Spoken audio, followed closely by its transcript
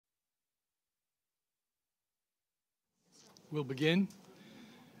We'll begin.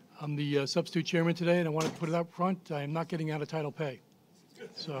 I'm the substitute chairman today, and I want to put it up front. I am not getting out of title pay.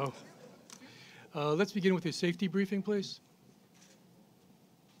 So let's begin with a safety briefing, please.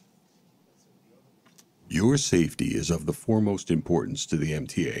 Your safety is of the foremost importance to the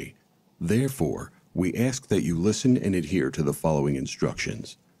MTA. Therefore, we ask that you listen and adhere to the following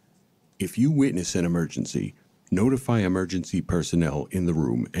instructions. If you witness an emergency, notify emergency personnel in the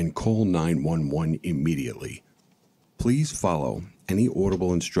room and call 911 immediately. Please follow any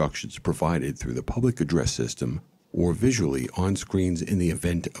audible instructions provided through the public address system or visually on screens in the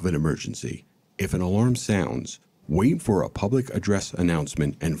event of an emergency. If an alarm sounds, wait for a public address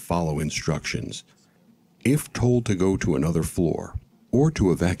announcement and follow instructions. If told to go to another floor or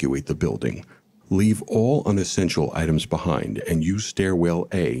to evacuate the building, leave all unessential items behind and use stairwell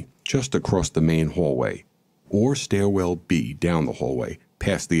A just across the main hallway or stairwell B down the hallway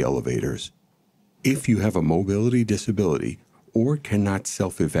past the elevators. If you have a mobility disability or cannot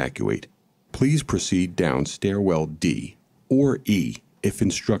self-evacuate, please proceed down stairwell D or E if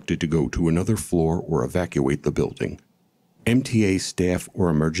instructed to go to another floor or evacuate the building. MTA staff or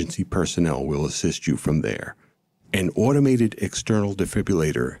emergency personnel will assist you from there. An automated external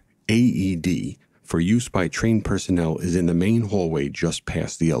defibrillator, AED, for use by trained personnel is in the main hallway just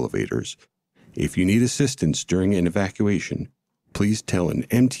past the elevators. If you need assistance during an evacuation, please tell an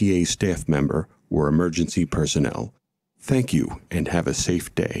MTA staff member or emergency personnel. Thank you and have a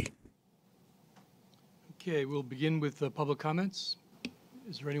safe day. Okay, we'll begin with public comments.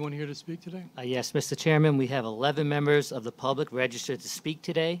 Is there anyone here to speak today? Yes, Mr. Chairman, we have 11 members of the public registered to speak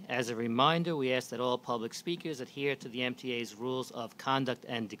today. As a reminder, we ask that all public speakers adhere to the MTA's rules of conduct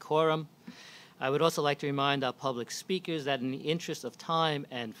and decorum. I would also like to remind our public speakers that in the interest of time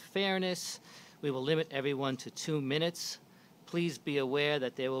and fairness, we will limit everyone to 2 minutes. Please be aware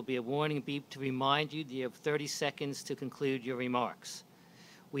that there will be a warning beep to remind you that you have 30 seconds to conclude your remarks.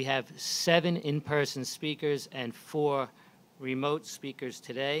 We have 7 in-person speakers and 4 remote speakers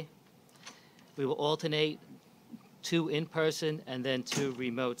today. We will alternate 2 in-person and then 2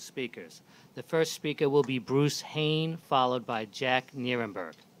 remote speakers. The first speaker will be Bruce Hain, followed by Jack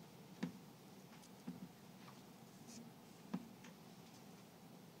Nierenberg.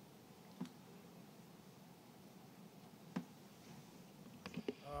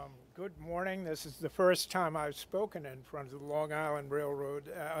 Good morning. This is the first time I've spoken in front of the Long Island Railroad,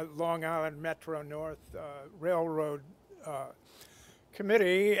 Long Island Metro North Railroad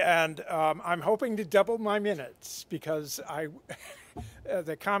Committee, and I'm hoping to double my minutes because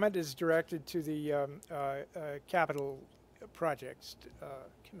the comment is directed to the Capital Projects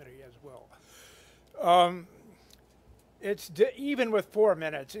Committee as well. Even with 4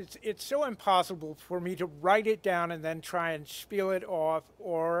 minutes, it's so impossible for me to write it down and then try and spiel it off,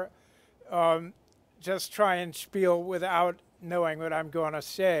 or just try and spiel without knowing what I'm going to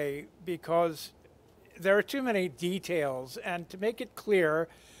say, because there are too many details. And to make it clear,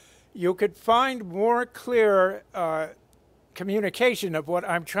 you could find more clear communication of what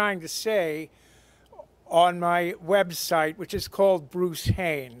I'm trying to say on my website, which is called Bruce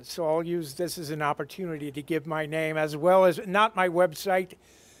Hain. So I'll use this as an opportunity to give my name, as well as, not my website,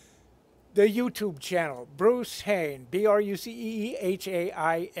 the YouTube channel, Bruce Hain, BRUCEHAIN.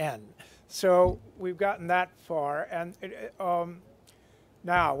 So we've gotten that far. And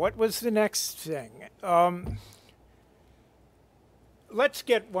now, what was the next thing? Let's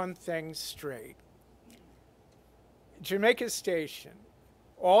get one thing straight. Jamaica Station.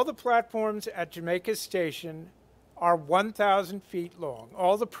 All the platforms at Jamaica Station are 1,000 feet long.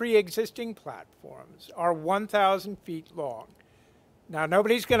 All the pre-existing platforms are 1,000 feet long. Now,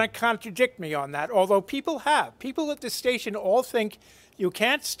 nobody's going to contradict me on that, although people have. People at the station all think you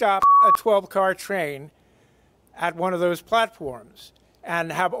can't stop a 12-car train at one of those platforms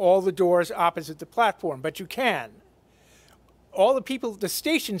and have all the doors opposite the platform, but you can. All the people at the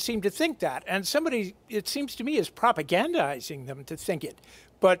station seem to think that, and somebody, it seems to me, is propagandizing them to think it.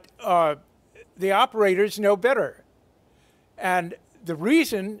 But the operators know better. And the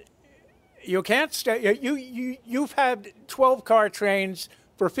reason you can't stay, you've had 12-car trains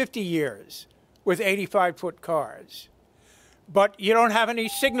for 50 years with 85-foot cars. But you don't have any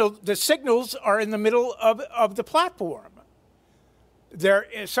signal. The signals are in the middle of the platform.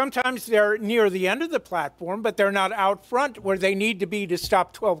 Sometimes they're near the end of the platform, but they're not out front where they need to be to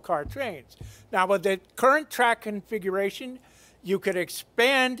stop 12-car trains. Now, with the current track configuration, you could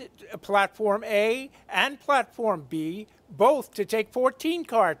expand Platform A and Platform B, both to take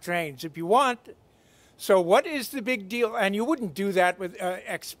 14-car trains if you want. So what is the big deal? And you wouldn't do that with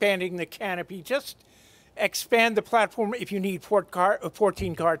expanding the canopy. Just expand the platform if you need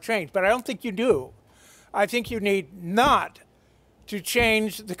 14-car trains, but I don't think you do. I think you need not to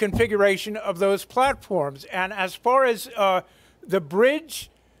change the configuration of those platforms. And as far as the bridge,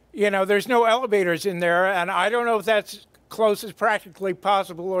 there's no elevators in there, and I don't know if that's close as practically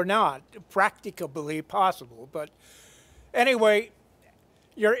possible or not, practicably possible. But anyway,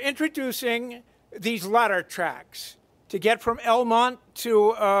 you're introducing these ladder tracks to get from Elmont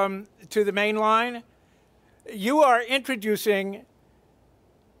to the main line. You are introducing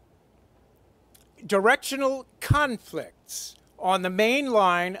directional conflicts on the main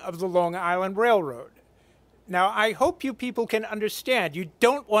line of the Long Island Railroad. Now, I hope you people can understand you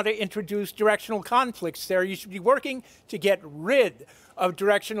don't want to introduce directional conflicts there. You should be working to get rid of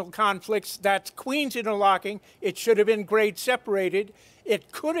directional conflicts. That's Queens interlocking. It should have been grade separated.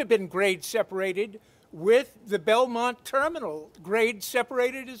 It could have been grade separated with the Belmont terminal grade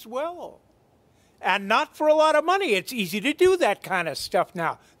separated as well. And not for a lot of money. It's easy to do that kind of stuff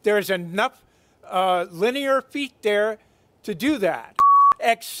now. There's enough linear feet there to do that,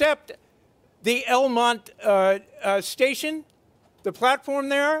 except the Elmont station, the platform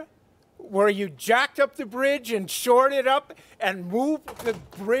there, where you jacked up the bridge and shored it up and moved the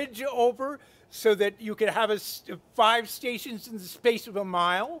bridge over so that you could have 5 stations in the space of a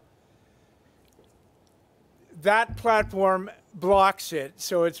mile. That platform blocks it,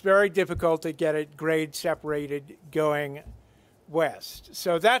 so it's very difficult to get it grade separated going west.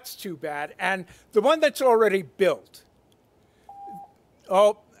 So that's too bad. And the one that's already built,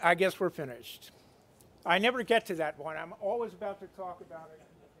 oh, I guess we're finished. I never get to that one. I'm always about to talk about it.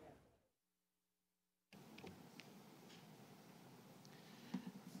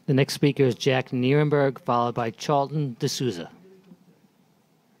 The next speaker is Jack Nierenberg, followed by Charlton D'Souza.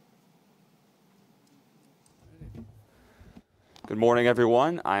 Good morning,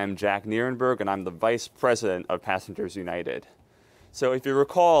 everyone. I am Jack Nierenberg, and I'm the Vice President of Passengers United. So if you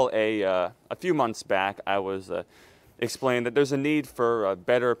recall, a few months back, I was explained that there's a need for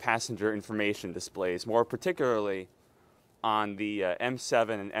better passenger information displays, more particularly on the M7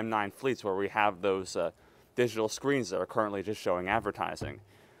 and M9 fleets where we have those digital screens that are currently just showing advertising.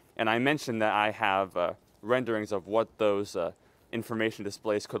 And I mentioned that I have renderings of what those information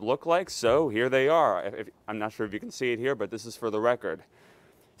displays could look like, so here they are. I'm not sure if you can see it here, but this is for the record.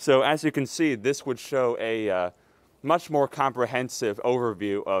 So as you can see, this would show a much more comprehensive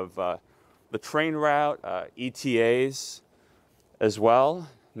overview of the train route, ETAs as well,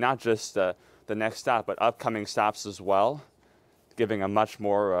 not just the next stop, but upcoming stops as well, giving a much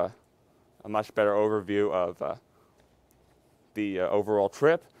better overview of the overall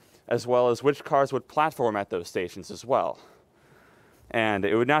trip, as well as which cars would platform at those stations as well. And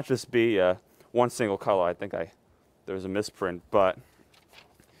it would not just be one single color. I think there was a misprint, but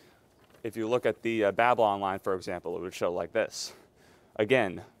if you look at the Babylon line, for example, it would show like this.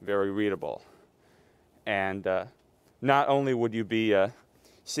 Again, very readable. And not only would you be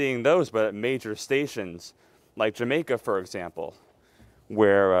seeing those, but at major stations like Jamaica, for example,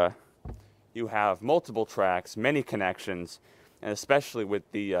 where you have multiple tracks, many connections, and especially with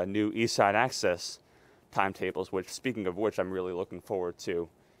the new East Side Access timetables, which, speaking of which, I'm really looking forward to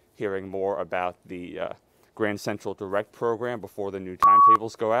hearing more about the Grand Central Direct program before the new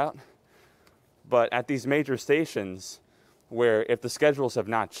timetables go out. But at these major stations, where if the schedules have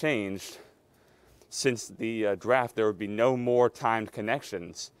not changed since the draft, there would be no more timed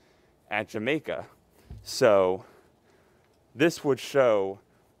connections at Jamaica. So this would show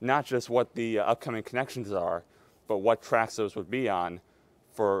not just what the upcoming connections are, but what tracks those would be on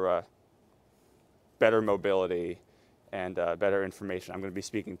for better mobility and better information. I'm going to be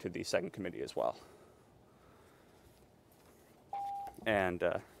speaking to the second committee as well. And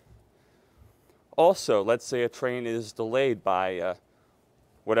also, let's say a train is delayed by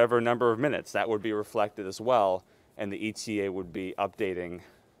whatever number of minutes. That would be reflected as well, and the ETA would be updating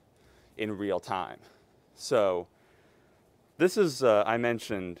in real time. So this is, I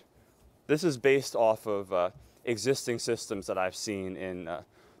mentioned, this is based off of existing systems that I've seen in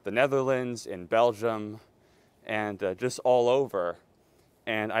the Netherlands, in Belgium, and just all over.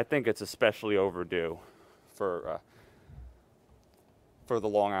 And I think it's especially overdue for the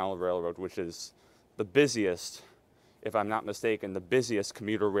Long Island Railroad, which is the busiest, if I'm not mistaken, the busiest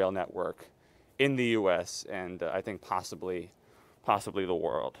commuter rail network in the U.S. and I think possibly the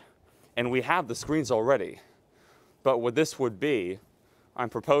world. And we have the screens already. But what this would be, I'm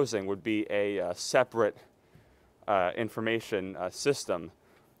proposing, would be a separate information system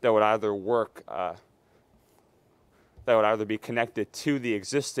that would either work, that would either be connected to the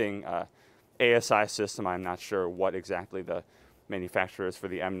existing ASI system. I'm not sure what exactly the manufacturer is for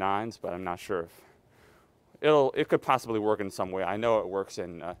the M9s, but I'm not sure if it could possibly work in some way. I know it works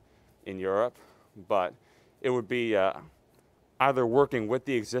in Europe, but it would be either working with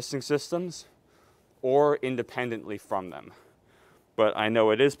the existing systems or independently from them. But I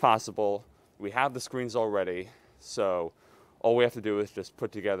know it is possible. We have the screens already, so all we have to do is just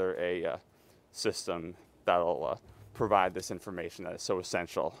put together a system that'll provide this information that is so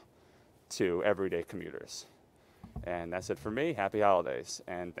essential to everyday commuters. And that's it for me. Happy holidays,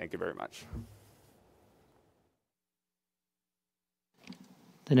 and thank you very much.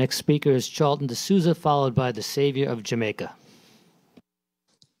 The next speaker is Charlton D'Souza, followed by the Savior of Jamaica.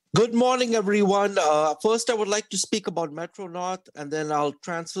 Good morning, everyone. First, I would like to speak about Metro North, and then I'll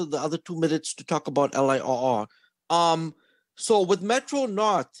transfer the other 2 minutes to talk about LIRR. So with Metro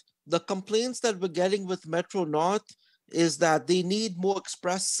North, the complaints that we're getting with Metro North is that they need more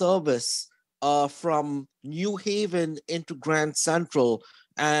express service from New Haven into Grand Central.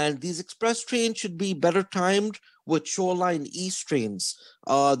 And these express trains should be better timed with Shoreline East trains.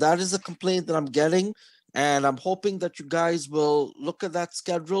 That is a complaint that I'm getting. And I'm hoping that you guys will look at that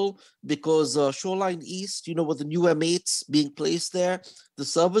schedule because Shoreline East, you know, with the new M8s being placed there, the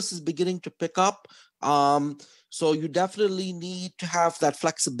service is beginning to pick up. So you definitely need to have that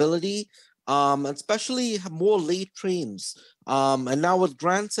flexibility, especially have more late trains. And now with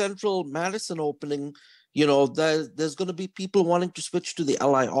Grand Central Madison opening, you know, there's going to be people wanting to switch to the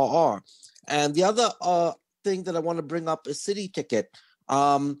LIRR. And the other thing that I want to bring up is city ticket.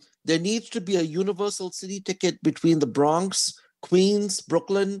 There needs to be a universal city ticket between the Bronx, Queens,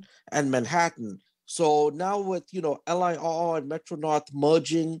 Brooklyn, and Manhattan. So now with, you know, LIRR and Metro North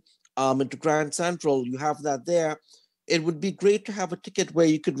merging into Grand Central, you have that there. It would be great to have a ticket where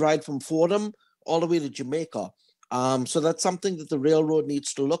you could ride from Fordham all the way to Jamaica. So that's something that the railroad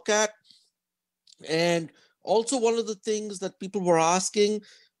needs to look at. And also one of the things that people were asking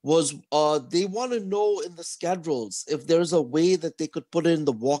was they want to know in the schedules if there's a way that they could put in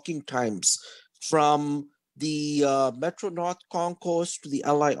the walking times from the Metro North Concourse to the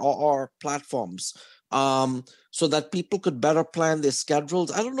LIRR platforms so that people could better plan their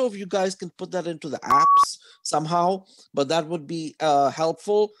schedules. I don't know if you guys can put that into the apps somehow, but that would be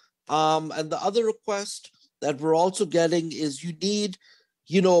helpful. And the other request that we're also getting is you need,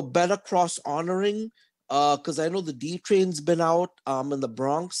 you know, better cross honoring. Because I know the D train's been out in the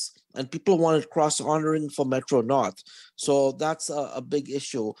Bronx and people wanted cross honoring for Metro North. So that's a big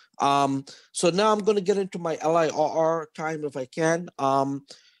issue. So now I'm going to get into my LIRR time if I can.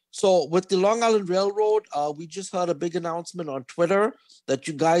 So with the Long Island Railroad, we just heard a big announcement on Twitter that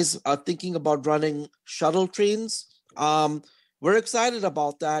you guys are thinking about running shuttle trains. We're excited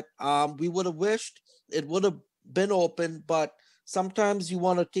about that. We would have wished it would have been open, but sometimes you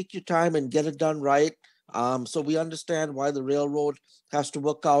want to take your time and get it done right. So we understand why the railroad has to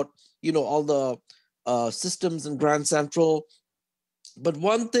work out, you know, all the systems in Grand Central. But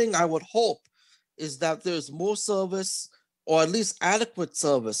one thing I would hope is that there's more service or at least adequate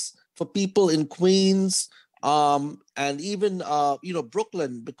service for people in Queens and even, you know,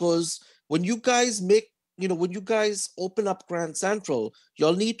 Brooklyn, because when you guys when you guys open up Grand Central,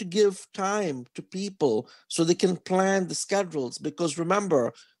 you'll need to give time to people so they can plan the schedules. Because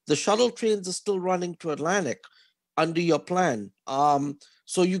remember, the shuttle trains are still running to Atlantic under your plan.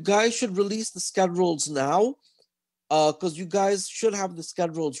 So you guys should release the schedules now because you guys should have the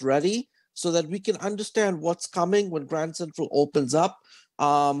schedules ready so that we can understand what's coming when Grand Central opens up.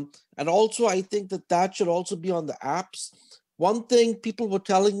 And also, I think that should also be on the apps. One thing people were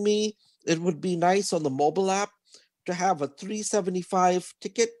telling me, it would be nice on the mobile app to have a $3.75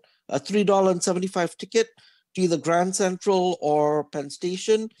 ticket, a $3.75 ticket to either Grand Central or Penn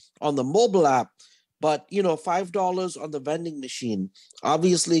Station on the mobile app, but you know, $5 on the vending machine,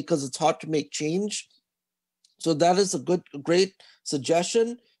 obviously, because it's hard to make change. So that is a great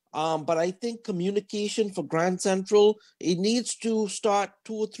suggestion. But I think communication for Grand Central, it needs to start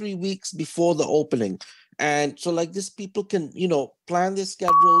 2 or 3 weeks before the opening. And so like this, people can, you know, plan their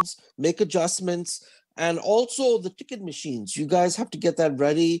schedules, make adjustments, and also the ticket machines. You guys have to get that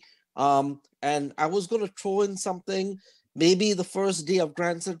ready. And I was going to throw in something, maybe the first day of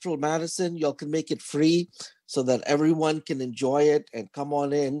Grand Central Madison, y'all can make it free so that everyone can enjoy it and come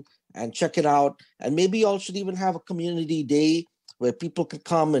on in and check it out. And maybe y'all should even have a community day where people could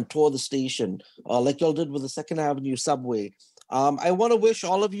come and tour the station, like y'all did with the 2nd Avenue subway. I want to wish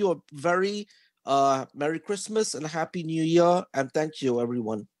all of you a very Merry Christmas and a Happy New Year, and thank you,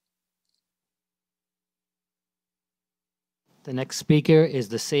 everyone. The next speaker is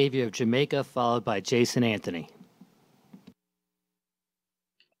the Savior of Jamaica, followed by Jason Anthony.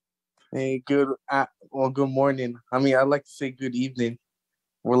 Hey, good morning. I'd like to say good evening.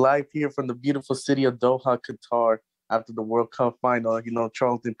 We're live here from the beautiful city of Doha, Qatar. after the World Cup final.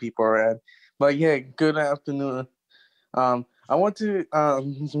 Charlton people are at. But yeah, good afternoon. I want to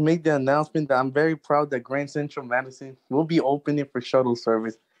make the announcement that I'm very proud that Grand Central Madison will be opening for shuttle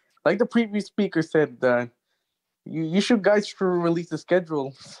service. Like the previous speaker said, that you should guys should release the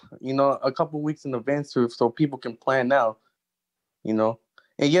schedule, a couple weeks in advance so people can plan now, you know.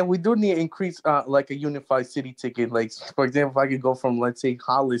 And yeah, we do need to increase like a unified city ticket. Like for example, if I could go from let's say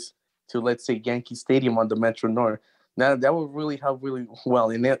Hollis to let's say Yankee Stadium on the Metro North, that would really help really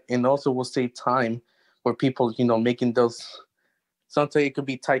well, and also will save time for people, making those. Sometimes it could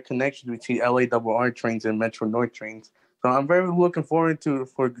be tight connections between LIRR trains and Metro North trains. So I'm very looking forward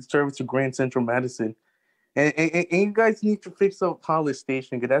for service to Grand Central Madison. And you guys need to fix up Hollis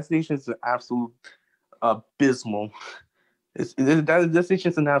Station because that station is an absolute abysmal. That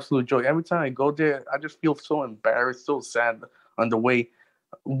station's an absolute joy. Every time I go there, I just feel so embarrassed, so sad on the way.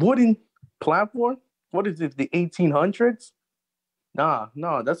 Wooden platform? What is it, the 1800s? Nah,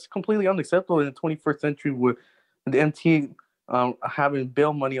 no, that's completely unacceptable in the 21st century with the MTA having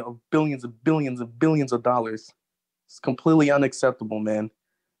bail money of billions and billions and billions of dollars. It's completely unacceptable, man.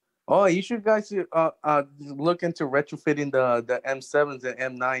 Oh, you should guys look into retrofitting the M7s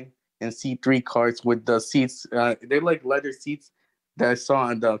and M9 and C3 cars with the seats. They're like leather seats that I saw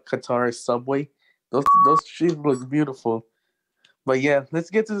on the Qatar subway. Those shit look beautiful. But yeah, let's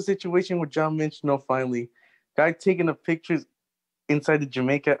get to the situation with John mentioned. Finally, guy taking the pictures inside the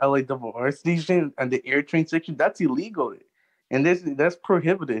Jamaica LIRR station and the air train section. That's illegal, and that's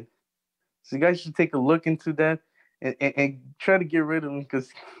prohibited. So you guys should take a look into that and try to get rid of them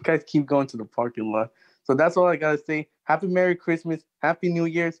because guys keep going to the parking lot. So that's all I gotta say. Happy Merry Christmas, Happy New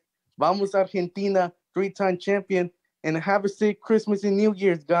Year's. Vamos Argentina, 3-time champion, and have a safe Christmas and New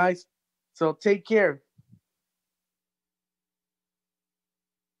Year's, guys. So take care.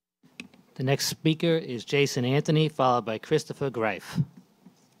 The next speaker is Jason Anthony, followed by Christopher Greif.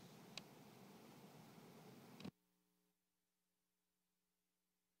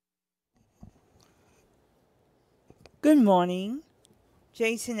 Good morning,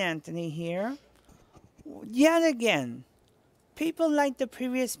 Jason Anthony here. Yet again, people like the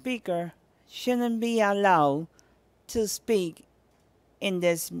previous speaker shouldn't be allowed to speak in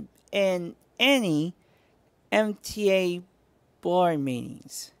any MTA board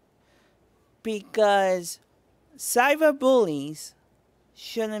meetings because cyberbullies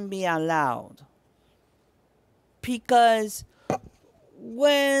shouldn't be allowed. Because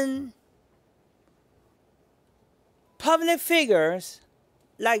when public figures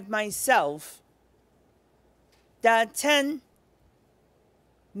like myself that attend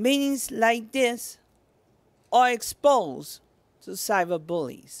meetings like this are exposed to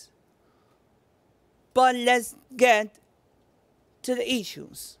cyberbullies. But let's get to the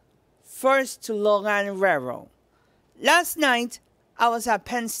issues. First, to Long Island Railroad. Last night, I was at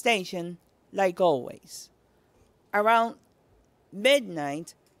Penn Station, like always. Around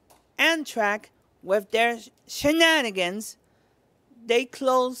midnight, Amtrak, with their shenanigans, they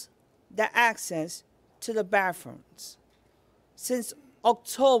closed the access to the bathrooms. Since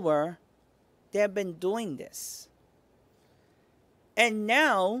October, they've been doing this. And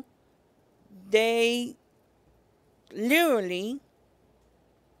now, they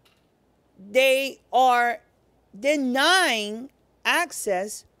are denying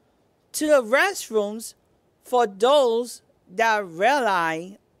access to the restrooms for those that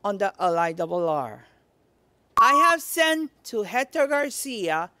rely on the LIRR. I have sent to Hector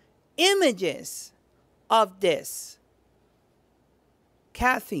Garcia images of this.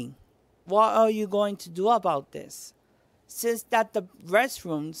 Kathy, what are you going to do about this? Since that the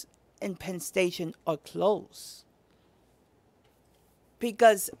restrooms in Penn Station are closed.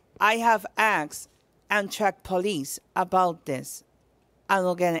 Because I have asked Amtrak police about this. I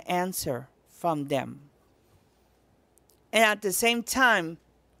will get an answer from them. And at the same time,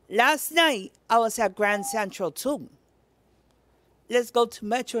 last night I was at Grand Central too. Let's go to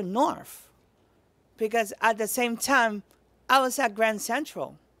Metro North. Because at the same time, I was at Grand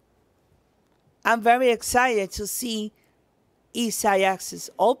Central. I'm very excited to see East Side Access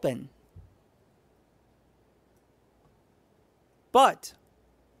open. But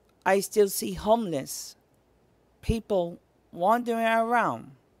I still see homeless people wandering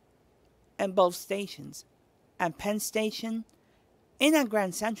around in both stations, at Penn Station and at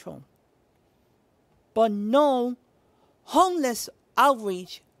Grand Central. But no homeless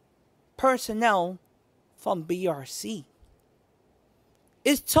outreach personnel from BRC.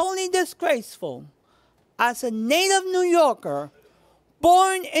 It's totally disgraceful. As a native New Yorker,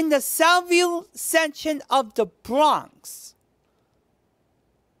 born in the Southview section of the Bronx,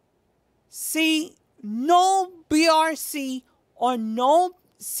 see no BRC or no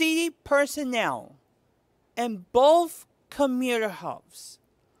city personnel in both commuter hubs.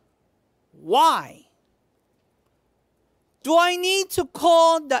 Why? Do I need to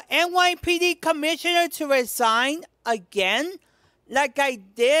call the NYPD commissioner to resign again, like I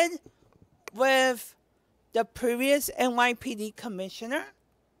did with the previous NYPD commissioner?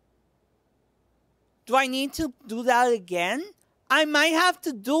 Do I need to do that again? I might have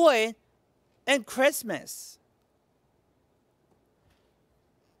to do it in Christmas.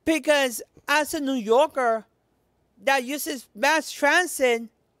 Because as a New Yorker that uses mass transit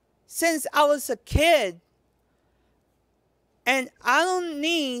since I was a kid, and I don't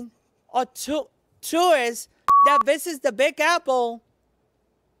need a tourist that visits the Big Apple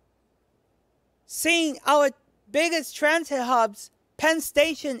seeing our biggest transit hubs, Penn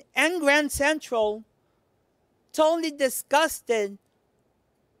Station and Grand Central, totally disgusted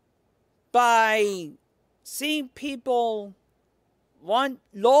by seeing people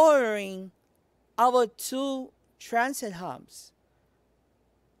lowering our two transit hubs.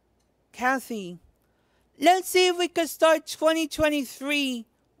 Kathy, let's see if we could start 2023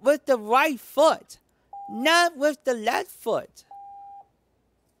 with the right foot, not with the left foot.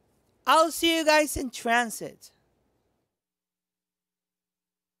 I'll see you guys in transit.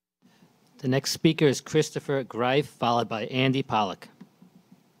 The next speaker is Christopher Greif, followed by Andy Pollock.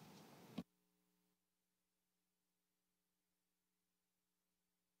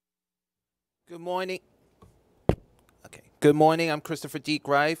 Good morning. Okay. Good morning. I'm Christopher D.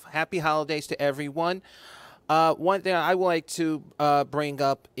 Greif. Happy holidays to everyone. One thing I would like to bring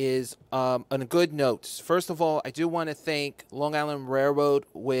up is on good notes. First of all, I do want to thank Long Island Railroad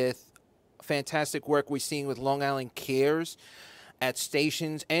with fantastic work we're seeing with Long Island Cares at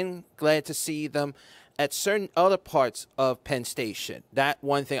stations, and glad to see them at certain other parts of Penn Station. That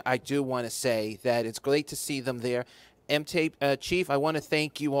one thing I do want to say, that it's great to see them there. MTA Chief, I want to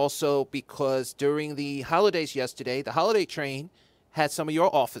thank you also because during the holidays yesterday, the holiday train had some of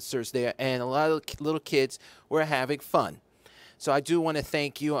your officers there, and a lot of little kids were having fun. So I do want to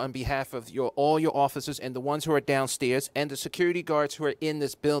thank you on behalf of all your officers and the ones who are downstairs and the security guards who are in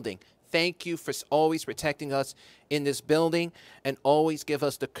this building. Thank you for always protecting us in this building and always give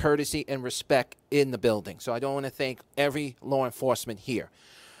us the courtesy and respect in the building. So I don't want to thank every law enforcement here.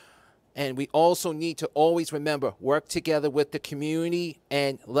 And we also need to always remember, work together with the community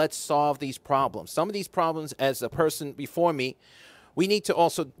and let's solve these problems. Some of these problems, as the person before me, we need to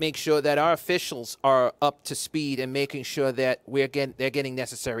also make sure that our officials are up to speed and making sure that they're getting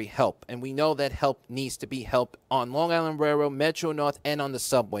necessary help. And we know that help needs to be help on Long Island Railroad, Metro North, and on the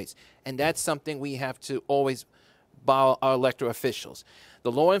subways. And that's something we have to always borrow our elected officials.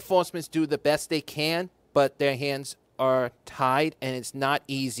 The law enforcement do the best they can, but their hands are tied, and it's not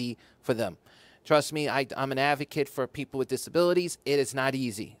easy for them. Trust me, I'm an advocate for people with disabilities. It is not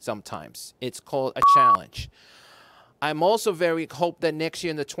easy sometimes. It's called a challenge. I'm also hope that next year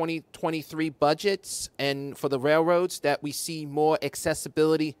in the 2023 budgets and for the railroads that we see more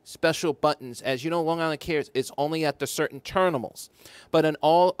accessibility special buttons. As you know, Long Island Cares is only at the certain terminals, but in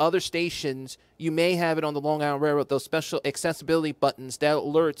all other stations, you may have it on the Long Island Railroad, those special accessibility buttons that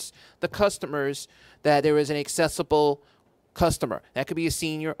alerts the customers that there is an accessible customer. That could be a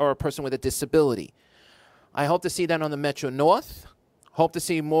senior or a person with a disability. I hope to see that on the Metro North. Hope to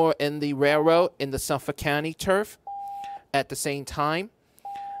see more in the railroad in the Suffolk County turf at the same time,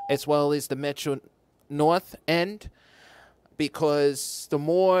 as well as the Metro North end, because the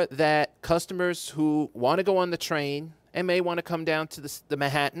more that customers who want to go on the train and may want to come down to the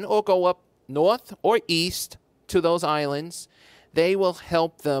Manhattan or go up north or east to those islands, they will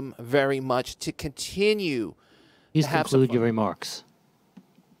help them very much to continue Please to have conclude your remarks.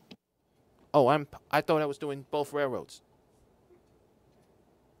 Oh, I thought I was doing both railroads.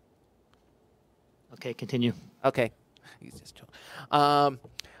 Okay, continue. Okay. The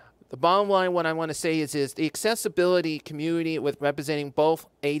bottom line, what I want to say is the accessibility community with representing both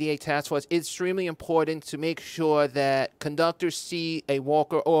ADA task force is extremely important to make sure that conductors see a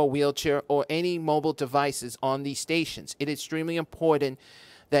walker or a wheelchair or any mobile devices on these stations. It is extremely important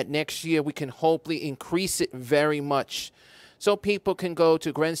that next year we can hopefully increase it very much so people can go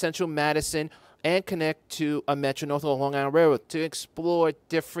to Grand Central Madison and connect to a Metro North or Long Island Railroad to explore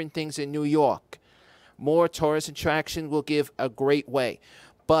different things in New York. More tourist attraction will give a great way.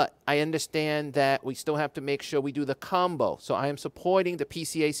 But I understand that we still have to make sure we do the combo. So I am supporting the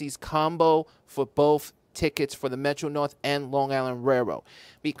PCAC's combo for both tickets for the Metro North and Long Island Railroad,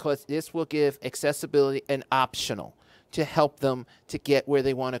 because this will give accessibility an optional to help them to get where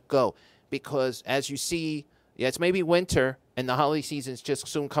they want to go. Because as you see, yeah, it's maybe winter and the holiday season is just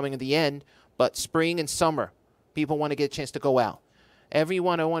soon coming to the end, but spring and summer, people want to get a chance to go out.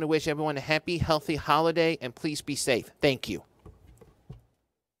 Everyone, I want to wish everyone a happy, healthy holiday, and please be safe. Thank you.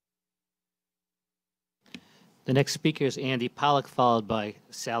 The next speaker is Andy Pollock, followed by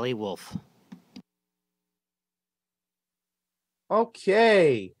Sally Wolf.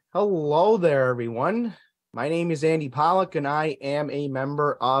 Okay. Hello there, everyone. My name is Andy Pollock, and I am a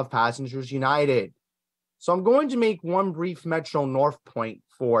member of Passengers United. So I'm going to make one brief Metro North point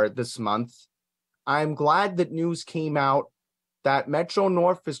for this month. I'm glad that news came out that Metro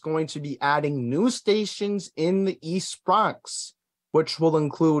North is going to be adding new stations in the East Bronx, which will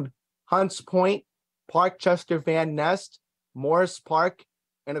include Hunts Point, Parkchester Van Nest, Morris Park,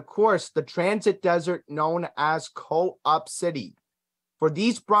 and of course, the transit desert known as Co-op City. For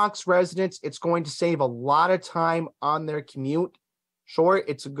these Bronx residents, it's going to save a lot of time on their commute. Sure,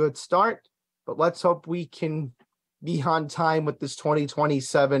 it's a good start, but let's hope we can be on time with this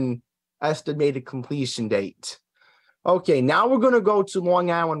 2027 estimated completion date. Okay, now we're going to go to Long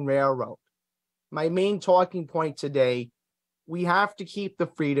Island Railroad. My main talking point today, we have to keep the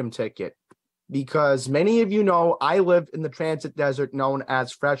Freedom Ticket because many of you know I live in the transit desert known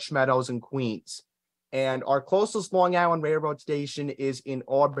as Fresh Meadows in Queens, and our closest Long Island Railroad station is in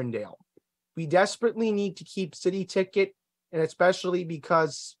Auburndale. We desperately need to keep City Ticket, and especially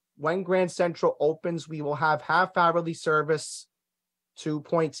because when Grand Central opens, we will have half-hourly service to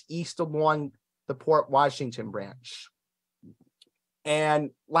points east along the Port Washington branch.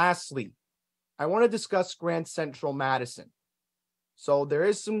 And lastly, I want to discuss Grand Central Madison. So there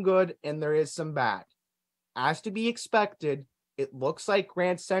is some good and there is some bad. As to be expected, it looks like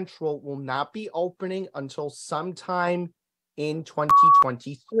Grand Central will not be opening until sometime in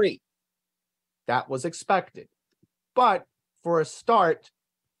 2023. That was expected. But for a start,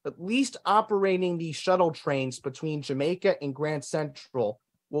 at least operating these shuttle trains between Jamaica and Grand Central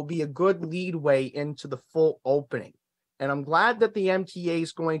will be a good leadway into the full opening. And I'm glad that the MTA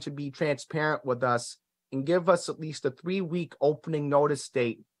is going to be transparent with us and give us at least a 3-week opening notice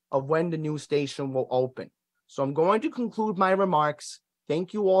date of when the new station will open. So I'm going to conclude my remarks.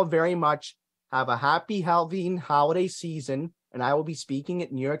 Thank you all very much. Have a happy, healthy holiday season, and I will be speaking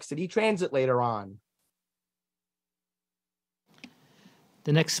at New York City Transit later on.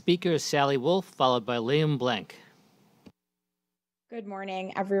 The next speaker is Sally Wolf, followed by Liam Blank. Good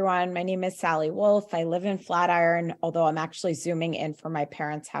morning, everyone. My name is Sally Wolf. I live in Flatiron, although I'm actually zooming in from my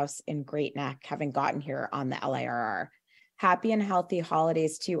parents' house in Great Neck, having gotten here on the LIRR. Happy and healthy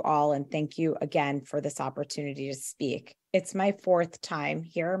holidays to you all, and thank you again for this opportunity to speak. It's my 4th time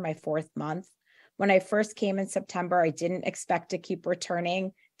here, my 4th month. When I first came in September, I didn't expect to keep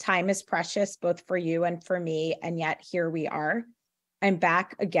returning. Time is precious, both for you and for me, and yet here we are. I'm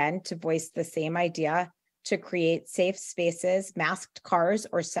back again to voice the same idea, to create safe spaces, masked cars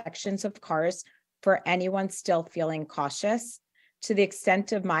or sections of cars for anyone still feeling cautious. To the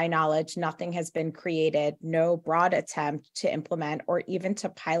extent of my knowledge, nothing has been created, no broad attempt to implement or even to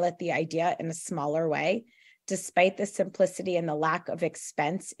pilot the idea in a smaller way, despite the simplicity and the lack of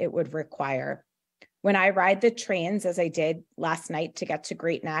expense it would require. When I ride the trains, as I did last night to get to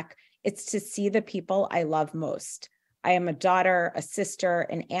Great Neck, it's to see the people I love most. I am a daughter, a sister,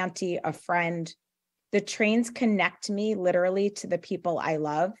 an auntie, a friend. The trains connect me literally to the people I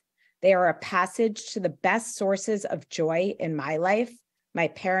love. They are a passage to the best sources of joy in my life, my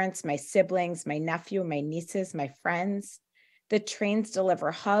parents, my siblings, my nephew, my nieces, my friends. The trains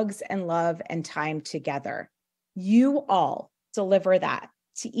deliver hugs and love and time together. You all deliver that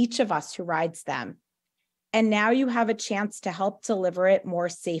to each of us who rides them. And now you have a chance to help deliver it more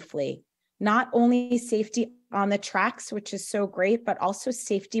safely. Not only safety on the tracks, which is so great, but also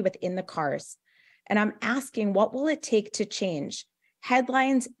safety within the cars. And I'm asking, what will it take to change?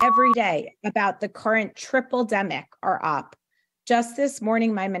 Headlines every day about the current triple-demic are up. Just this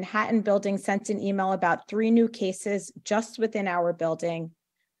morning, my Manhattan building sent an email about 3 new cases just within our building.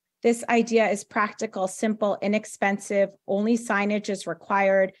 This idea is practical, simple, inexpensive, only signage is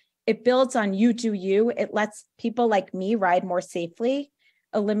required. It builds on you do you. It lets people like me ride more safely,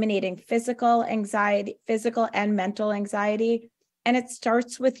 eliminating physical anxiety, physical and mental anxiety. And it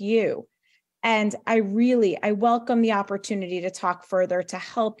starts with you. And I welcome the opportunity to talk further, to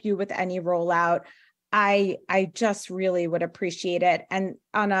help you with any rollout. I just really would appreciate it. And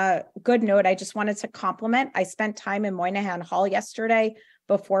on a good note, I just wanted to compliment. I spent time in Moynihan Hall yesterday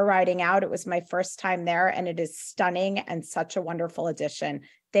before riding out. It was my first time there, and it is stunning and such a wonderful addition.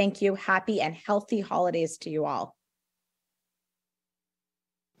 Thank you. Happy and healthy holidays to you all.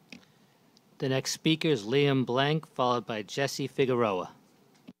 The next speaker is Liam Blank, followed by Jesse Figueroa.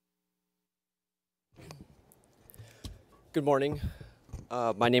 Good morning.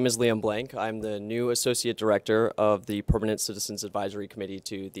 My name is Liam Blank. I'm the new Associate Director of the Permanent Citizens Advisory Committee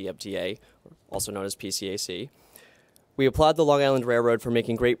to the MTA, also known as PCAC. We applaud the Long Island Railroad for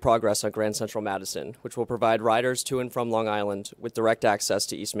making great progress on Grand Central Madison, which will provide riders to and from Long Island with direct access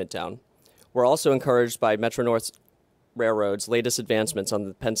to East Midtown. We're also encouraged by Metro North Railroad's latest advancements on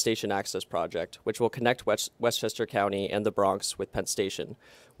the Penn Station Access Project, which will connect Westchester County and the Bronx with Penn Station.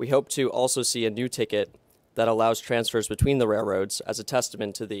 We hope to also see a new ticket that allows transfers between the railroads as a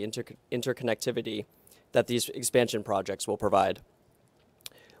testament to the interconnectivity that these expansion projects will provide.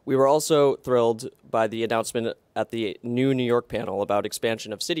 We were also thrilled by the announcement at the new New York panel about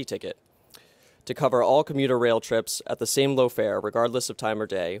expansion of City Ticket to cover all commuter rail trips at the same low fare, regardless of time or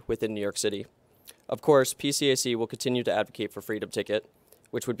day, within New York City. Of course, PCAC will continue to advocate for Freedom Ticket,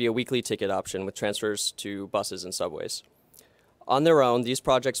 which would be a weekly ticket option with transfers to buses and subways. On their own, these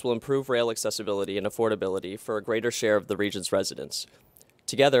projects will improve rail accessibility and affordability for a greater share of the region's residents.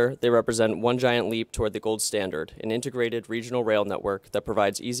 Together, they represent one giant leap toward the gold standard, an integrated regional rail network that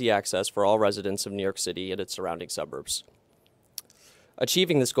provides easy access for all residents of New York City and its surrounding suburbs.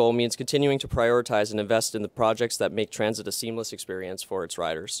 Achieving this goal means continuing to prioritize and invest in the projects that make transit a seamless experience for its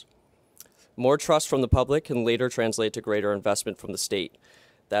riders. More trust from the public can later translate to greater investment from the state.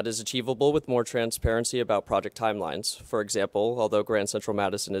 That is achievable with more transparency about project timelines. For example, although Grand Central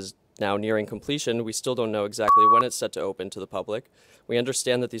Madison is now nearing completion, we still don't know exactly when it's set to open to the public. We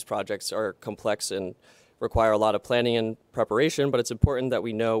understand that these projects are complex and require a lot of planning and preparation, but it's important that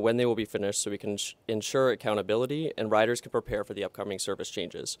we know when they will be finished so we can ensure accountability and riders can prepare for the upcoming service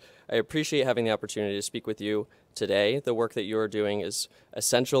changes. I appreciate having the opportunity to speak with you today. The work that you are doing is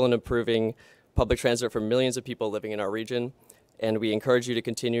essential in improving public transit for millions of people living in our region, and we encourage you to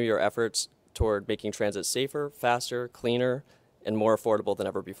continue your efforts toward making transit safer, faster, cleaner, and more affordable than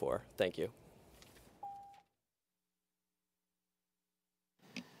ever before. Thank you.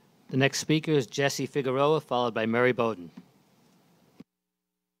 The next speaker is Jesse Figueroa, followed by Murray Bowden.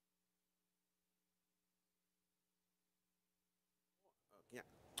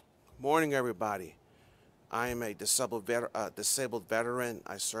 Morning, everybody. I am a disabled veteran.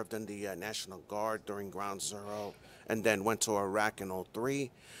 I served in the National Guard during Ground Zero and then went to Iraq in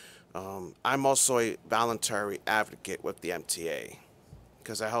 2003. I'm also a voluntary advocate with the MTA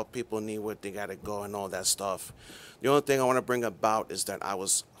because I help people need where they got to go and all that stuff. The only thing I want to bring about is that I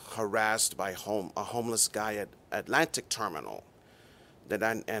was harassed by a homeless guy at Atlantic Terminal.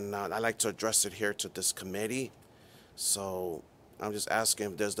 I'd like to address it here to this committee. So I'm just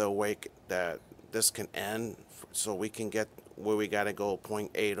asking if there's a way that this can end so we can get where we got to go, point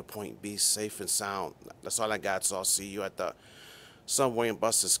A to point B, safe and sound. That's all I got, so I'll see you at the Subway and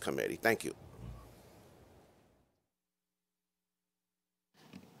Buses Committee. Thank you.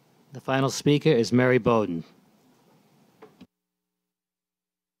 The final speaker is Murray Bowden.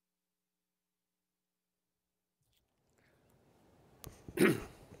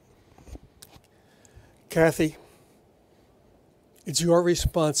 Kathy, it's your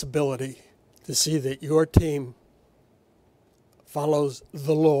responsibility to see that your team follows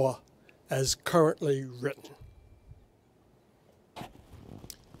the law as currently written.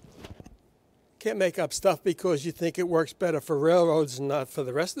 Can't make up stuff because you think it works better for railroads and not for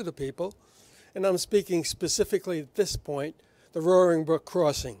the rest of the people. And I'm speaking specifically at this point, the Roaring Brook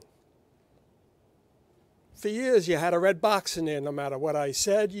Crossing. For years, you had a red box in there. No matter what I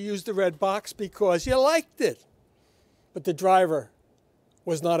said, you used the red box because you liked it. But the driver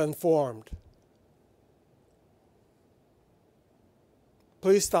was not informed.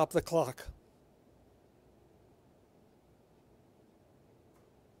 Please stop the clock.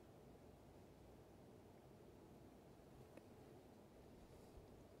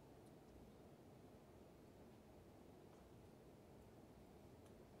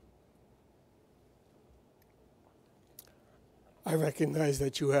 I recognize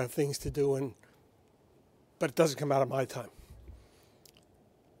that you have things to do, but it doesn't come out of my time.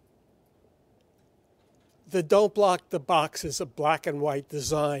 The Don't Block the Box is a black and white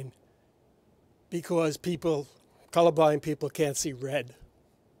design because colorblind people can't see red.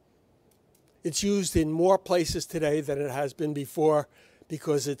 It's used in more places today than it has been before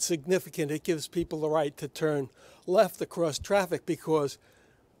because it's significant. It gives people the right to turn left across traffic because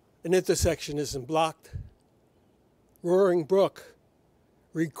an intersection isn't blocked. Roaring Brook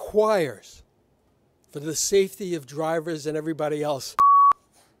requires, for the safety of drivers and everybody else,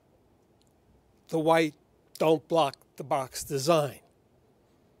 the white Don't Block the Box design.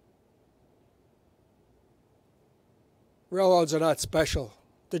 Railroads are not special.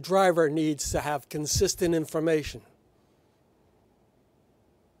 The driver needs to have consistent information.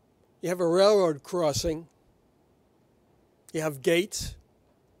 You have a railroad crossing, you have gates,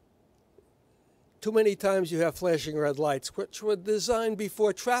 too many times you have flashing red lights, which were designed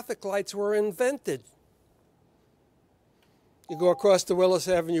before traffic lights were invented. You go across the Willis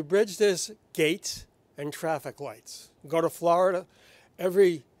Avenue Bridge, there's gates and traffic lights. You go to Florida,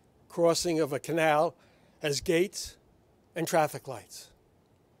 every crossing of a canal has gates and traffic lights.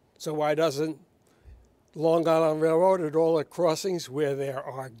 So why doesn't Long Island Railroad at all the crossings where there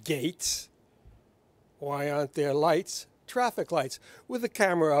are gates, why aren't there lights, traffic lights, with a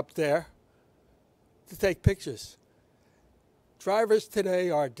camera up there to take pictures? Drivers today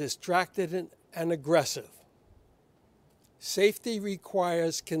are distracted and aggressive. Safety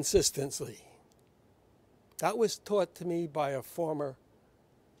requires consistency. That was taught to me by a former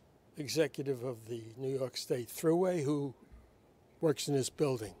executive of the New York State Thruway who works in this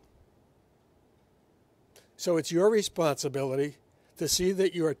building. So it's your responsibility to see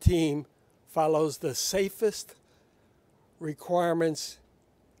that your team follows the safest requirements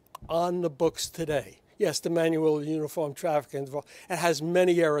on the books today. Yes, the manual of uniform traffic involved. It has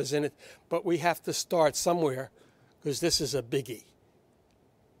many errors in it, but we have to start somewhere because this is a biggie.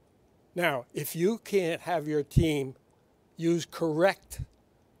 Now, if you can't have your team use correct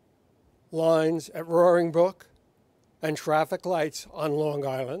lines at Roaring Brook and traffic lights on Long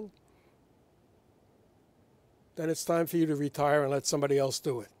Island, then it's time for you to retire and let somebody else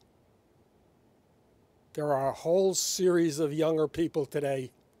do it. There are a whole series of younger people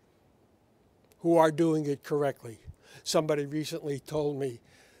today who are doing it correctly. Somebody recently told me,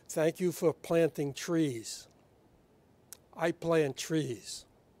 "Thank you for planting trees." I plant trees.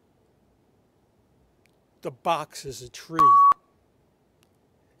 The box is a tree.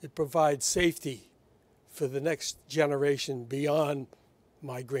 It provides safety for the next generation beyond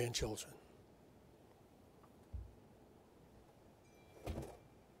my grandchildren.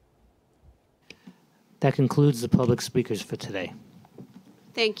 That concludes the public speakers for today.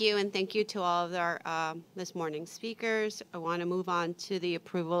 Thank you, and thank you to all of our this morning's speakers. I want to move on to the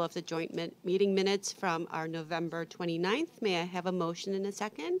approval of the joint meeting minutes from our November 29th. May I have a motion and a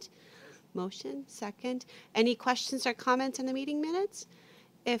second? Motion, second. Any questions or comments on the meeting minutes?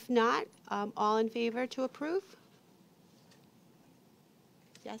 If not, all in favor to approve?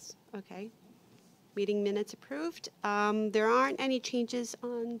 Yes, okay. Meeting minutes approved. There aren't any changes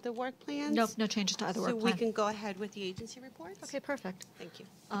on the work plans? Nope, no changes to either work So plan. we can go ahead with the agency reports? Okay, perfect. Thank you.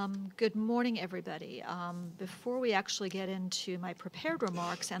 Good morning, everybody. Before we actually get into my prepared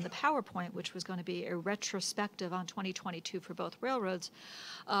remarks and the PowerPoint, which was going to be a retrospective on 2022 for both railroads,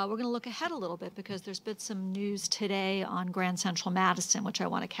 we're going to look ahead a little bit because there's been some news today on Grand Central Madison, which I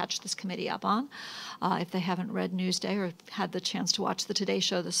want to catch this committee up on if they haven't read Newsday or had the chance to watch the Today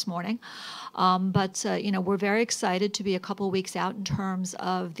Show this morning. But we're very excited to be a couple of weeks out in terms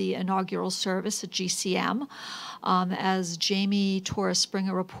of the inaugural service at GCM. As Jamie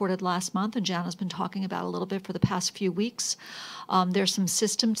Torres-Springer reported last month, and Jan has been talking about a little bit for the past few weeks, there's some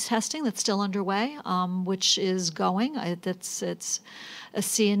system testing that's still underway, which is going. It's a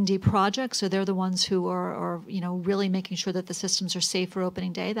C&D project, so they're the ones who are really making sure that the systems are safe for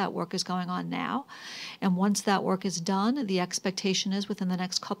opening day. That work is going on now. And once that work is done, the expectation is within the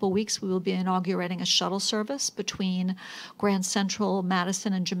next couple weeks, we will be inaugurating a shuttle service between Grand Central,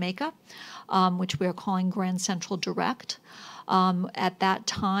 Madison, and Jamaica, which we are calling Grand Central Direct. At that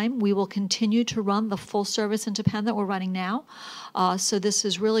time, we will continue to run the full service independent we're running now. So this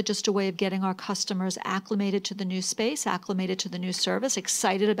is really just a way of getting our customers acclimated to the new space, acclimated to the new service,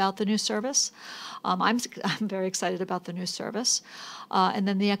 excited about the new service. I'm very excited about the new service. And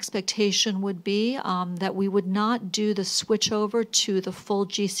then the expectation would be that we would not do the switch over to the full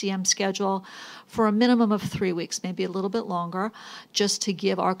GCM schedule for a minimum of 3 weeks, maybe a little bit longer, just to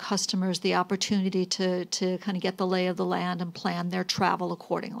give our customers the opportunity to kind of get the lay of the land and plan their travel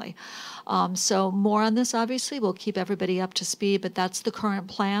accordingly. So more on this, obviously. We'll keep everybody up to speed, but that's the current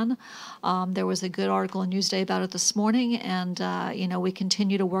plan. There was a good article in Newsday about it this morning, and we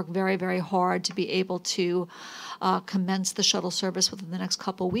continue to work very, very hard to be able to commence the shuttle service within the next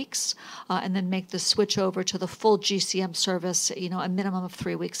couple weeks, and then make the switch over to the full GCM service, a minimum of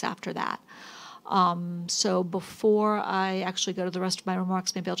 3 weeks after that. So before I actually go to the rest of my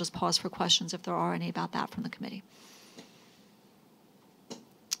remarks, maybe I'll just pause for questions if there are any about that from the committee.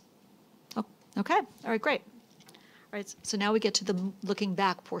 Oh, okay. All right, great. All right, so now we get to the looking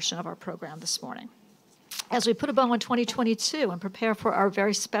back portion of our program this morning. As we put a bow on 2022 and prepare for our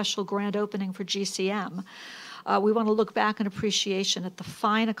very special grand opening for GCM, we want to look back in appreciation at the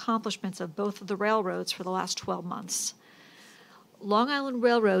fine accomplishments of both of the railroads for the last 12 months. Long Island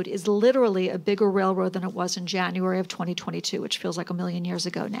Railroad is literally a bigger railroad than it was in January of 2022, which feels like a million years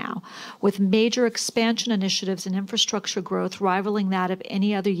ago now, with major expansion initiatives and infrastructure growth rivaling that of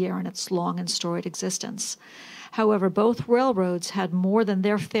any other year in its long and storied existence. However, both railroads had more than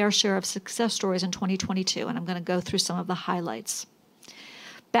their fair share of success stories in 2022, and I'm going to go through some of the highlights.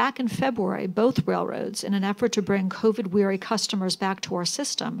 Back in February, both railroads, in an effort to bring COVID-weary customers back to our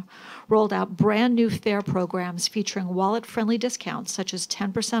system, rolled out brand new fare programs featuring wallet-friendly discounts such as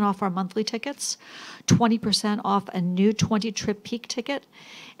 10% off our monthly tickets, 20% off a new 20-trip peak ticket,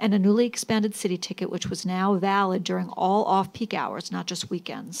 and a newly expanded city ticket, which was now valid during all off-peak hours, not just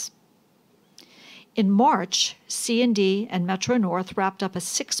weekends. In March, C&D and Metro North wrapped up a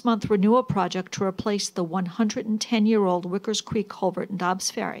 6-month renewal project to replace the 110-year-old Wickers Creek culvert in Dobbs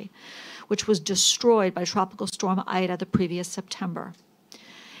Ferry, which was destroyed by Tropical Storm Ida the previous September.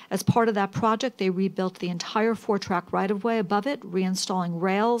 As part of that project, they rebuilt the entire 4-track right-of-way above it, reinstalling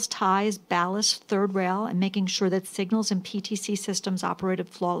rails, ties, ballast, third rail, and making sure that signals and PTC systems operated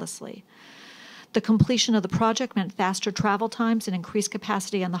flawlessly. The completion of the project meant faster travel times and increased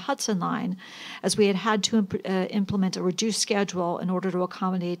capacity on the Hudson Line, as we had to implement a reduced schedule in order to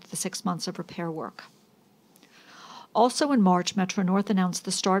accommodate the 6 months of repair work. Also in March, Metro North announced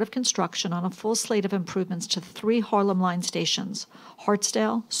the start of construction on a full slate of improvements to 3 Harlem Line stations,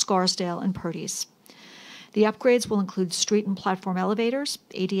 Hartsdale, Scarsdale, and Purdy's. The upgrades will include street and platform elevators,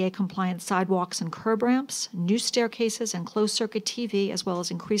 ADA-compliant sidewalks and curb ramps, new staircases, and closed-circuit TV, as well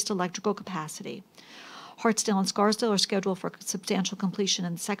as increased electrical capacity. Hartsdale and Scarsdale are scheduled for substantial completion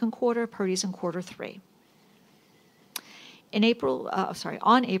in the second quarter, Purdy's in quarter 3. On April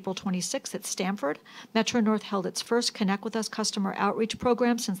 26th at Stamford, Metro North held its first Connect With Us customer outreach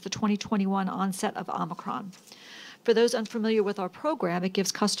program since the 2021 onset of Omicron. For those unfamiliar with our program, it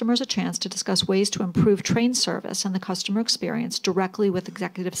gives customers a chance to discuss ways to improve train service and the customer experience directly with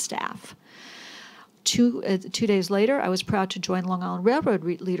executive staff. Two days later, I was proud to join Long Island Railroad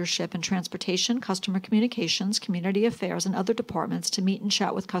leadership in transportation, customer communications, community affairs, and other departments to meet and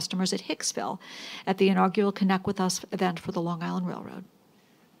chat with customers at Hicksville at the inaugural Connect With Us event for the Long Island Railroad.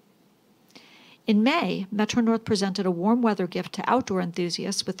 In May, Metro North presented a warm weather gift to outdoor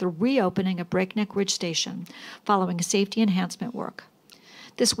enthusiasts with the reopening of Breakneck Ridge Station following safety enhancement work.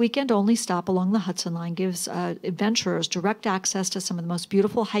 This weekend-only stop along the Hudson Line gives adventurers direct access to some of the most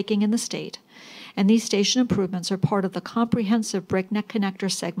beautiful hiking in the state, and these station improvements are part of the comprehensive Breakneck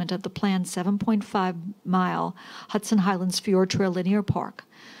Connector segment of the planned 7.5-mile Hudson Highlands Fjord Trail Linear Park,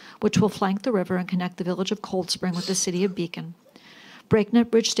 which will flank the river and connect the village of Cold Spring with the city of Beacon.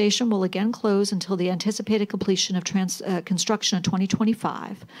 Breakneck Ridge Station will again close until the anticipated completion of construction in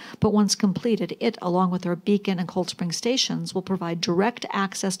 2025, but once completed, it, along with our Beacon and Cold Spring stations, will provide direct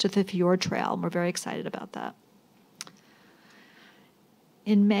access to the Fjord Trail, and we're very excited about that.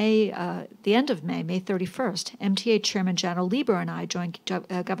 In May, the end of May, May 31st, MTA Chairman Janno Lieber and I joined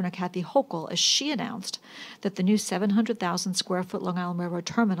Governor Kathy Hochul as she announced that the new 700,000-square-foot Long Island Railroad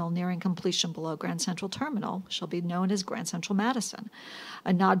terminal nearing completion below Grand Central Terminal shall be known as Grand Central Madison,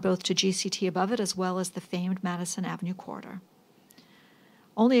 a nod both to GCT above it as well as the famed Madison Avenue corridor.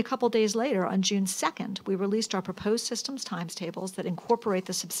 Only a couple days later, on June 2nd, we released our proposed systems timetables that incorporate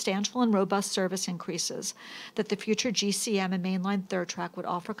the substantial and robust service increases that the future GCM and Mainline Third Track would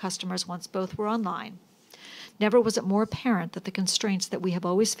offer customers once both were online. Never was it more apparent that the constraints that we have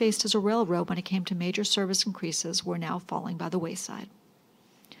always faced as a railroad when it came to major service increases were now falling by the wayside.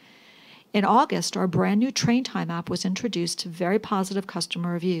 In August, our brand new train time app was introduced to very positive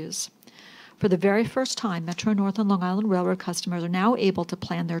customer reviews. For the very first time, Metro North and Long Island Railroad customers are now able to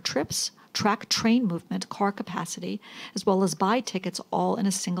plan their trips, track train movement, car capacity, as well as buy tickets all in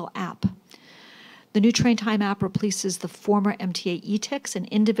a single app. The new Train Time app replaces the former MTA e-tix and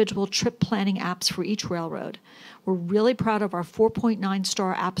individual trip planning apps for each railroad. We're really proud of our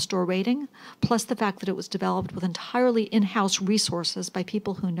 4.9-star App Store rating, plus the fact that it was developed with entirely in-house resources by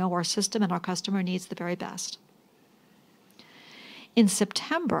people who know our system and our customer needs the very best. In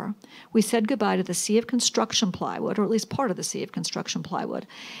September, we said goodbye to the Sea of Construction plywood, or at least part of the Sea of Construction plywood,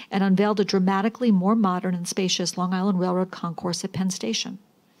 and unveiled a dramatically more modern and spacious Long Island Railroad concourse at Penn Station.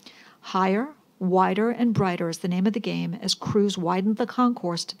 Higher, wider, and brighter is the name of the game as crews widened the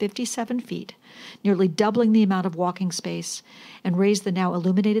concourse to 57 feet, nearly doubling the amount of walking space, and raised the now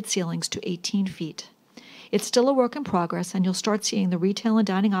illuminated ceilings to 18 feet. It's still a work in progress, and you'll start seeing the retail and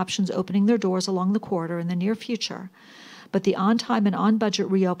dining options opening their doors along the corridor in the near future. But the on-time and on-budget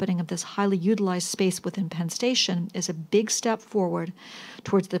reopening of this highly utilized space within Penn Station is a big step forward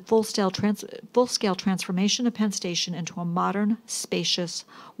towards the full-scale transformation of Penn Station into a modern, spacious,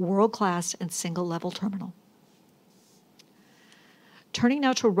 world-class, and single-level terminal. Turning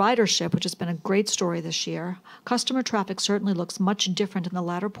now to ridership, which has been a great story this year, customer traffic certainly looks much different in the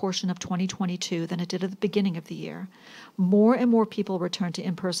latter portion of 2022 than it did at the beginning of the year. More and more people returned to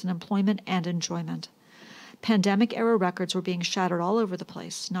in-person employment and enjoyment. Pandemic-era records were being shattered all over the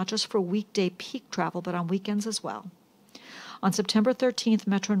place, not just for weekday peak travel, but on weekends as well. On September 13th,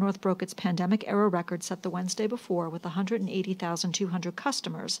 Metro North broke its pandemic-era record set the Wednesday before with 180,200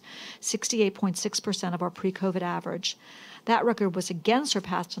 customers, 68.6% of our pre-COVID average. That record was again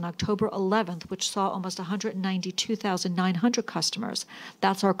surpassed on October 11th, which saw almost 192,900 customers.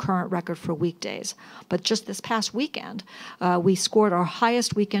 That's our current record for weekdays. But just this past weekend, we scored our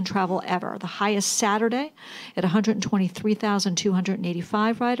highest weekend travel ever, the highest Saturday at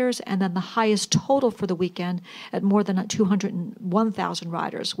 123,285 riders, and then the highest total for the weekend at more than 201,000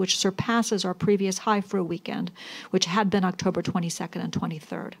 riders, which surpasses our previous high for a weekend, which had been October 22nd and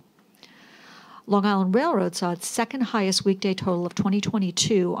 23rd. Long Island Railroad saw its second highest weekday total of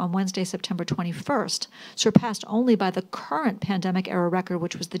 2022 on Wednesday, September 21st, surpassed only by the current pandemic-era record,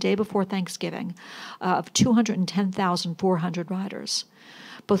 which was the day before Thanksgiving, of 210,400 riders.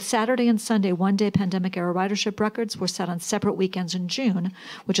 Both Saturday and Sunday one-day pandemic-era ridership records were set on separate weekends in June,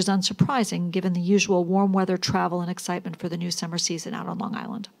 which is unsurprising given the usual warm weather travel and excitement for the new summer season out on Long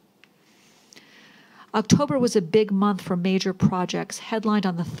Island. October was a big month for major projects, headlined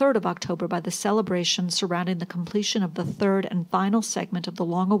on the 3rd of October by the celebration surrounding the completion of the third and final segment of the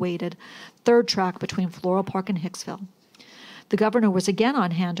long-awaited third track between Floral Park and Hicksville. The governor was again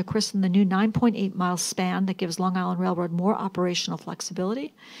on hand to christen the new 9.8-mile span that gives Long Island Railroad more operational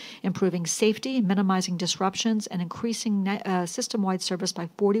flexibility, improving safety, minimizing disruptions, and increasing system-wide service by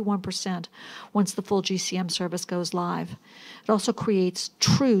 41% once the full GCM service goes live. It also creates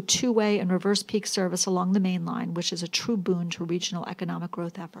true two-way and reverse peak service along the main line, which is a true boon to regional economic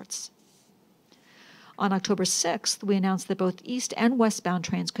growth efforts. On October 6th, we announced that both east and westbound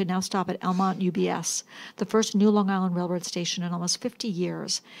trains could now stop at Elmont UBS, the first new Long Island Railroad station in almost 50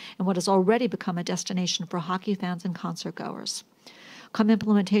 years, and what has already become a destination for hockey fans and concert goers. Come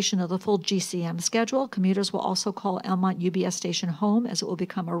implementation of the full GCM schedule, commuters will also call Elmont UBS Station home, as it will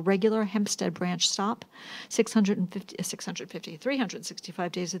become a regular Hempstead branch stop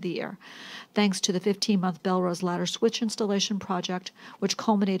 365 days of the year, thanks to the 15-month Belrose ladder switch installation project, which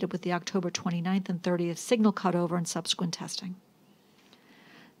culminated with the October 29th and 30th signal cutover and subsequent testing.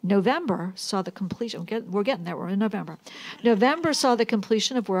 November saw the completion, we're getting there, we're in November. November saw the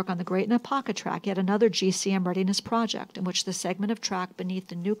completion of work on the Great Napoca track, yet another GCM readiness project, in which the segment of track beneath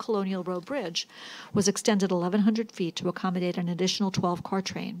the new Colonial Road Bridge was extended 1,100 feet to accommodate an additional 12-car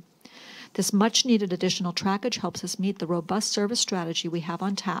train. This much-needed additional trackage helps us meet the robust service strategy we have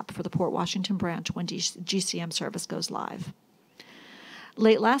on tap for the Port Washington branch when GCM service goes live.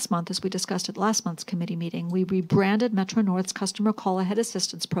 Late last month, as we discussed at last month's committee meeting, we rebranded Metro North's Customer Call Ahead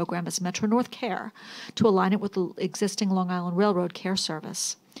Assistance Program as Metro North Care to align it with the existing Long Island Railroad Care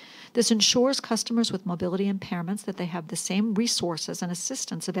Service. This ensures customers with mobility impairments that they have the same resources and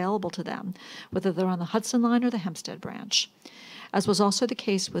assistance available to them, whether they're on the Hudson Line or the Hempstead branch. As was also the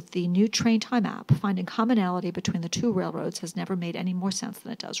case with the new Train Time app, finding commonality between the two railroads has never made any more sense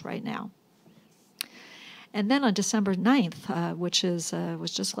than it does right now. And then on December 9th, which was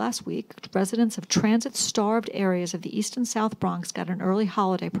just last week, residents of transit-starved areas of the East and South Bronx got an early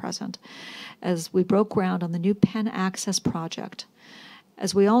holiday present as we broke ground on the new Penn Access project.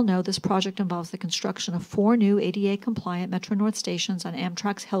 As we all know, this project involves the construction of 4 new ADA-compliant Metro North stations on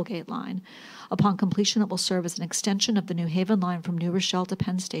Amtrak's Hellgate line. Upon completion, it will serve as an extension of the New Haven line from New Rochelle to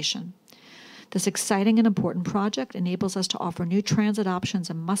Penn Station. This exciting and important project enables us to offer new transit options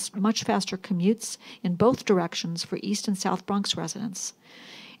and much faster commutes in both directions for East and South Bronx residents.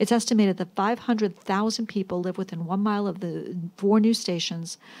 It's estimated that 500,000 people live within 1 mile of the 4 new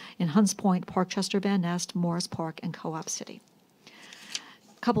stations in Hunts Point, Parkchester, Van Nest, Morris Park, and Co-op City.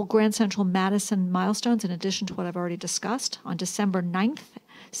 A couple Grand Central Madison milestones in addition to what I've already discussed. On December 9th,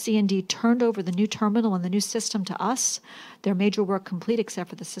 C&D turned over the new terminal and the new system to us. Their major work complete except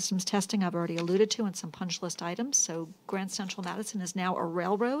for the systems testing I've already alluded to and some punch list items. So Grand Central Madison is now a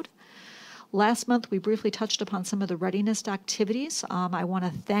railroad. Last month, we briefly touched upon some of the readiness activities. I want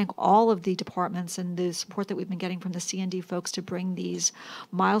to thank all of the departments and the support that we've been getting from the C&D folks to bring these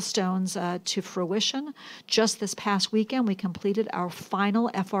milestones to fruition. Just this past weekend, we completed our final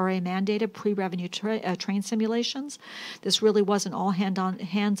FRA-mandated pre-revenue train simulations. This really was an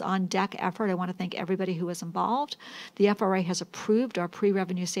all-hands-on-deck effort. I want to thank everybody who was involved. The FRA has approved our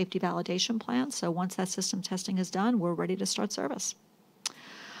pre-revenue safety validation plan, so once that system testing is done, we're ready to start service.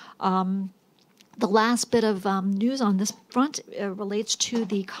 The last bit of news on this front relates to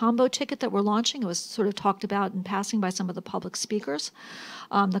the combo ticket that we're launching. It was sort of talked about in passing by some of the public speakers.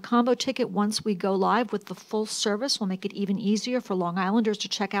 The combo ticket, once we go live with the full service, will make it even easier for Long Islanders to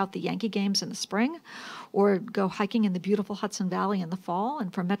check out the Yankee games in the spring or go hiking in the beautiful Hudson Valley in the fall,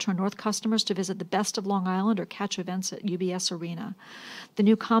 and for Metro North customers to visit the best of Long Island or catch events at UBS Arena. The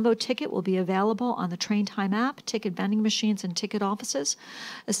new combo ticket will be available on the Train Time app, ticket vending machines, and ticket offices.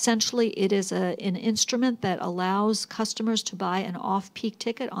 Essentially, it is an instrument that allows customers to buy an off-peak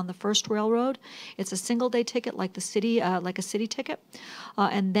ticket on the first railroad. It's a single-day ticket like a city ticket,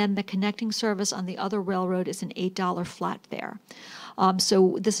 and then the connecting service on the other railroad is an $8 flat fare.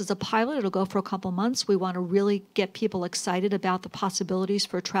 So this is a pilot. It'll go for a couple months. We want to really get people excited about the possibilities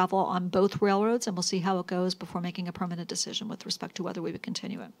for travel on both railroads, and we'll see how it goes before making a permanent decision with respect to whether we would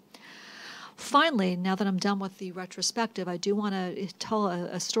continue it. Finally, now that I'm done with the retrospective, I do want to tell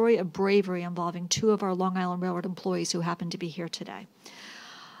a story of bravery involving two of our Long Island Railroad employees who happen to be here today.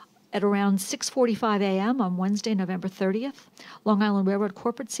 At around 6:45 a.m. on Wednesday, November 30th, Long Island Railroad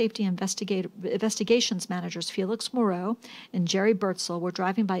Corporate Safety Investigations Managers Felix Moreau and Jerry Bertzel were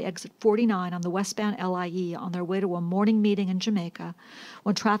driving by exit 49 on the westbound LIE on their way to a morning meeting in Jamaica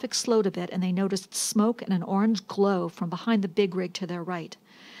when traffic slowed a bit and they noticed smoke and an orange glow from behind the big rig to their right.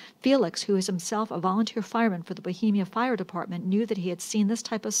 Felix, who is himself a volunteer fireman for the Bohemia Fire Department, knew that he had seen this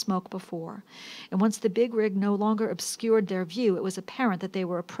type of smoke before. And once the big rig no longer obscured their view, it was apparent that they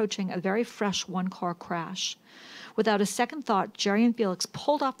were approaching a very fresh one-car crash. Without a second thought, Jerry and Felix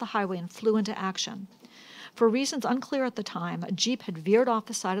pulled off the highway and flew into action. For reasons unclear at the time, a Jeep had veered off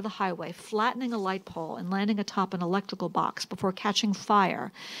the side of the highway, flattening a light pole and landing atop an electrical box before catching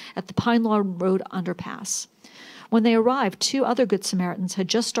fire at the Pine Law Road underpass. When they arrived, two other Good Samaritans had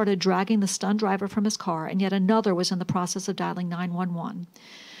just started dragging the stunned driver from his car, and yet another was in the process of dialing 911.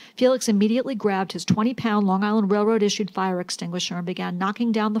 Felix immediately grabbed his 20-pound Long Island Railroad-issued fire extinguisher and began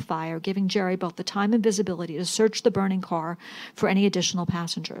knocking down the fire, giving Jerry both the time and visibility to search the burning car for any additional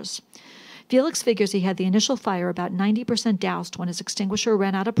passengers. Felix figures he had the initial fire about 90% doused when his extinguisher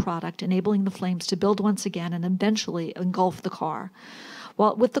ran out of product, enabling the flames to build once again and eventually engulf the car.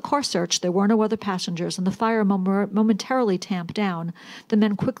 While with the car search, there were no other passengers, and the fire momentarily tamped down, the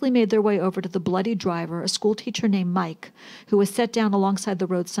men quickly made their way over to the bloody driver, a schoolteacher named Mike, who was set down alongside the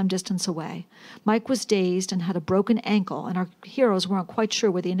road some distance away. Mike was dazed and had a broken ankle, and our heroes weren't quite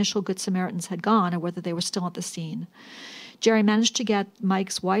sure where the initial Good Samaritans had gone or whether they were still at the scene. Jerry managed to get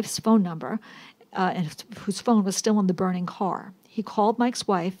Mike's wife's phone number, whose phone was still in the burning car. He called Mike's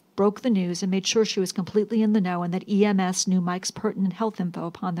wife, broke the news, and made sure she was completely in the know and that EMS knew Mike's pertinent health info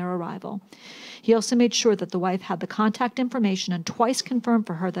upon their arrival. He also made sure that the wife had the contact information and twice confirmed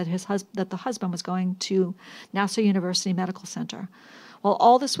for her that the husband was going to Nassau University Medical Center. While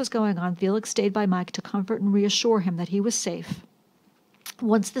all this was going on, Felix stayed by Mike to comfort and reassure him that he was safe.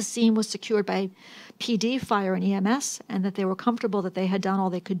 Once the scene was secured by PD, fire, and EMS, and that they were comfortable that they had done all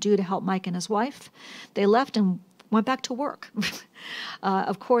they could do to help Mike and his wife, they left and went back to work.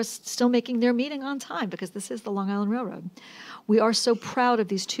 Of course, still making their meeting on time because this is the Long Island Railroad. We are so proud of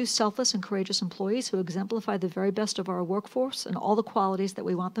these two selfless and courageous employees who exemplify the very best of our workforce and all the qualities that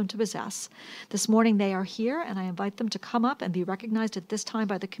we want them to possess. This morning they are here, and I invite them to come up and be recognized at this time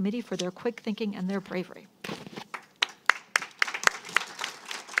by the committee for their quick thinking and their bravery.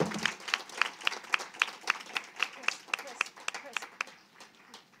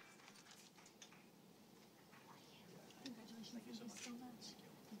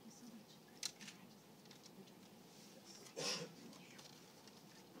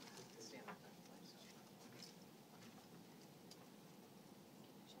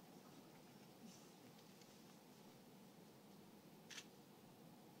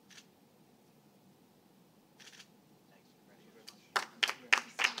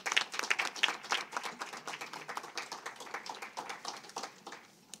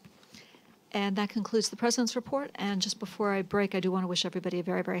 And that concludes the President's report. And just before I break, I do want to wish everybody a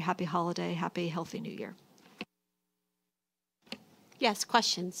very, very happy holiday, happy, healthy New Year. Yes,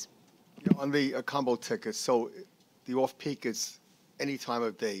 questions? On the combo tickets, so the off-peak is any time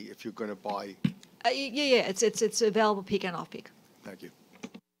of day if you're going to buy? Yeah, it's available peak and off-peak. Thank you.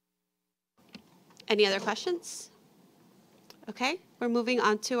 Any other questions? Okay, we're moving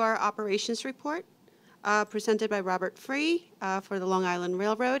on to our operations report. Presented by Robert Free for the Long Island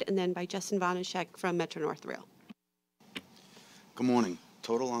Railroad, and then by Justin Vanishek from Metro North Rail. Good morning.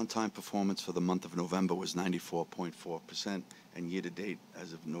 Total on-time performance for the month of November was 94.4%, and year-to-date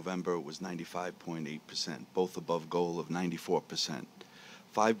as of November was 95.8%, both above goal of 94%.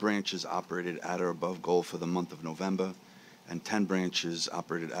 5 branches operated at or above goal for the month of November, and 10 branches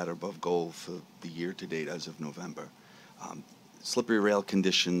operated at or above goal for the year to date as of November. Slippery rail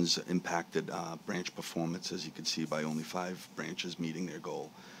conditions impacted branch performance, as you can see, by only 5 branches meeting their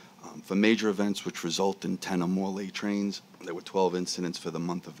goal. For major events which result in 10 or more late trains, there were 12 incidents for the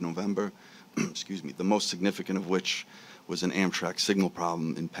month of November, excuse me, the most significant of which was an Amtrak signal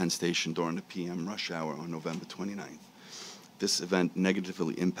problem in Penn Station during the PM rush hour on November 29th. This event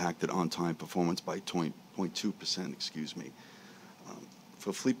negatively impacted on-time performance by 0.2%, excuse me.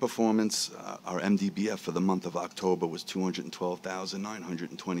 For fleet performance, our MDBF for the month of October was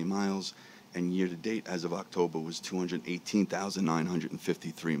 212,920 miles, and year-to-date as of October was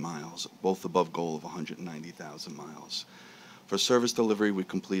 218,953 miles, both above goal of 190,000 miles. For service delivery, we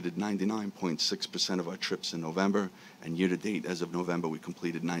completed 99.6% of our trips in November, and year-to-date as of November, we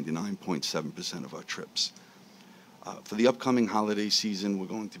completed 99.7% of our trips. For the upcoming holiday season, we're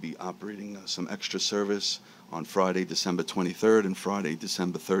going to be operating some extra service on Friday, December 23rd, and Friday,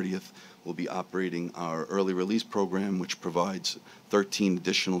 December 30th. We'll be operating our early release program, which provides 13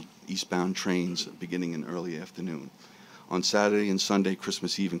 additional eastbound trains beginning in early afternoon. On Saturday and Sunday,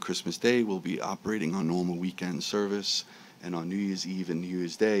 Christmas Eve and Christmas Day, we'll be operating our normal weekend service, and on New Year's Eve and New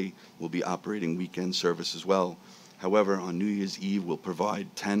Year's Day, we'll be operating weekend service as well. However, on New Year's Eve, we'll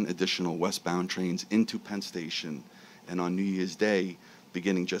provide 10 additional westbound trains into Penn Station, and on New Year's Day,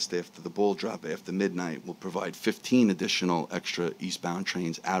 beginning just after the ball drop after midnight, we'll provide 15 additional extra eastbound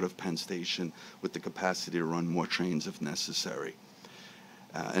trains out of Penn Station with the capacity to run more trains if necessary.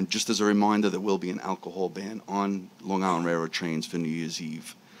 And just as a reminder, there will be an alcohol ban on Long Island Railroad trains for New Year's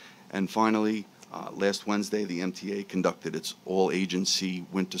Eve. And finally, last Wednesday, the MTA conducted its all-agency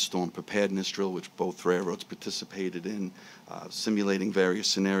winter storm preparedness drill, which both railroads participated in, simulating various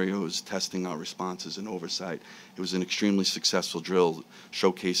scenarios, testing our responses and oversight. It was an extremely successful drill,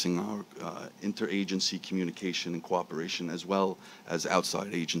 showcasing our interagency communication and cooperation, as well as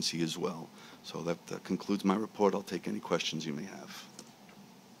outside agency as well. So that concludes my report. I'll take any questions you may have.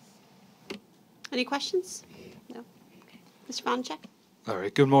 Any questions? No. Okay. Mr. Vonacek? All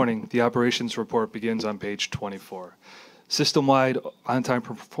right, good morning. The operations report begins on page 24. System-wide on-time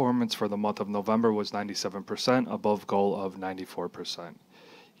performance for the month of November was 97%, above goal of 94%.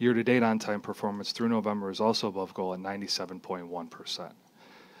 Year-to-date on-time performance through November is also above goal at 97.1%.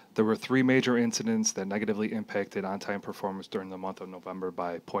 There were 3 major incidents that negatively impacted on-time performance during the month of November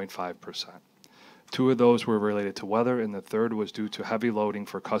by 0.5%. 2 of those were related to weather, and the third was due to heavy loading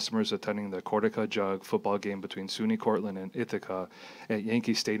for customers attending the Cortica Jug football game between SUNY Cortland and Ithaca at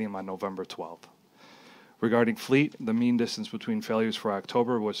Yankee Stadium on November 12th. Regarding fleet, the mean distance between failures for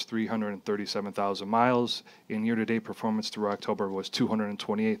October was 337,000 miles, and year-to-date performance through October was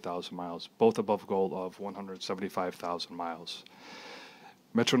 228,000 miles, both above goal of 175,000 miles.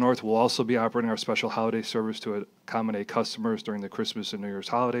 Metro North will also be operating our special holiday service to accommodate customers during the Christmas and New Year's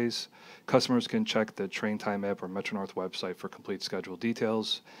holidays. Customers can check the Train Time app or Metro North website for complete schedule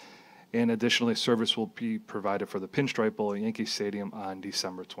details. And additionally, service will be provided for the Pinstripe Bowl at Yankee Stadium on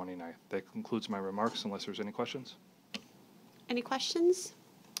December 29th. That concludes my remarks, unless there's any questions. Any questions?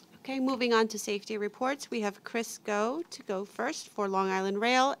 Okay, moving on to safety reports. We have Chris to go first for Long Island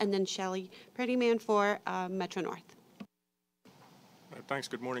Rail, and then Shelley Prettyman for Metro North. Thanks.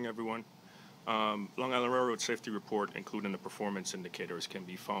 Good morning, everyone. Long Island Railroad Safety Report, including the performance indicators, can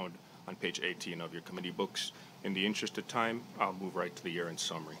be found on page 18 of your committee books. In the interest of time, I'll move right to the year-end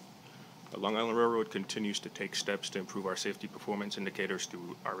summary. Long Island Railroad continues to take steps to improve our safety performance indicators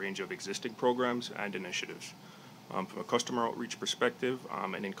through our range of existing programs and initiatives. From a customer outreach perspective,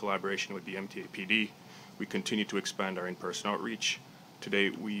 and in collaboration with the MTA PD, we continue to expand our in-person outreach. To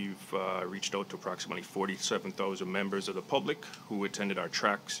date, we've reached out to approximately 47,000 members of the public who attended our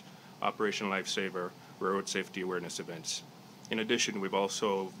tracks, Operation Lifesaver, Railroad Safety Awareness events. In addition, we've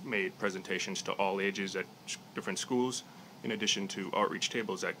also made presentations to all ages at different schools, in addition to outreach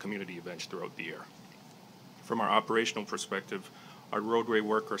tables at community events throughout the year. From our operational perspective, our roadway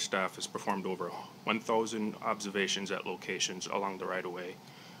worker staff has performed over 1,000 observations at locations along the right-of-way.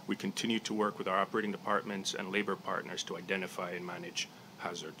 We continue to work with our operating departments and labor partners to identify and manage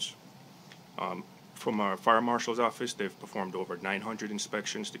hazards. From our fire marshal's office, they've performed over 900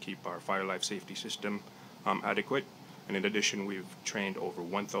 inspections to keep our fire life safety system adequate. And in addition, we've trained over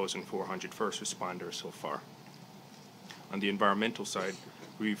 1,400 first responders so far. On the environmental side,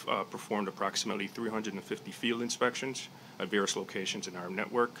 we've performed approximately 350 field inspections at various locations in our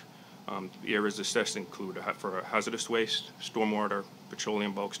network. The areas assessed include for hazardous waste, stormwater,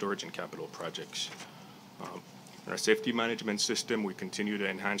 petroleum bulk storage, and capital projects. In our safety management system, we continue to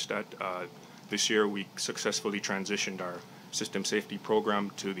enhance that. This year, we successfully transitioned our system safety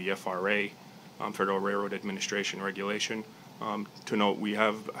program to the FRA. Federal Railroad Administration regulation. To note, we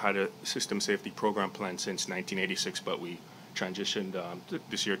have had a system safety program plan since 1986, but we transitioned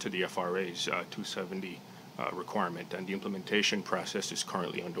this year to the FRA's 270 requirement, and the implementation process is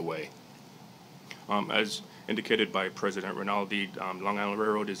currently underway. As indicated by President Rinaldi, Long Island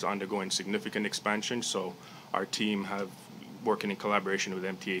Railroad is undergoing significant expansion, so our team have, working in collaboration with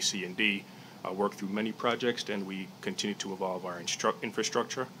MTA C&D, worked through many projects, and we continue to evolve our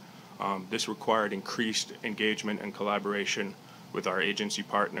infrastructure. This required increased engagement and collaboration with our agency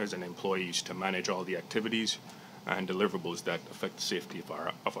partners and employees to manage all the activities and deliverables that affect the safety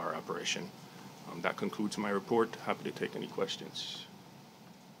of our operation. That concludes my report. Happy to take any questions.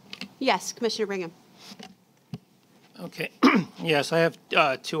 Yes, Commissioner Brigham. Okay. Yes, I have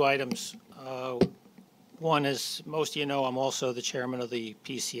two items. One is, most of you know, I'm also the chairman of the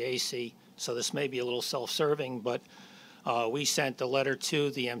PCAC, so this may be a little self-serving, but we sent a letter to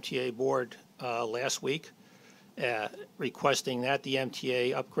the MTA board last week requesting that the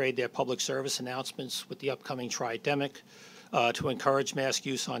MTA upgrade their public service announcements with the upcoming tridemic to encourage mask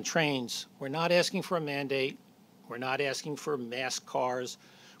use on trains. We're not asking for a mandate. We're not asking for mask cars.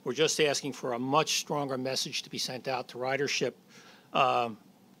 We're just asking for a much stronger message to be sent out to ridership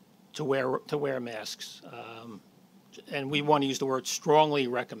to wear masks. And we want to use the word strongly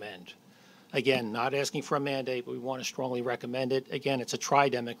recommend. Again, not asking for a mandate, but we want to strongly recommend it. Again, it's a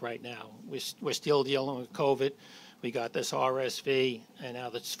tridemic right now. We're still dealing with COVID. We got this RSV, and now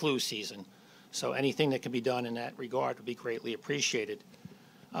this flu season. So anything that can be done in that regard would be greatly appreciated.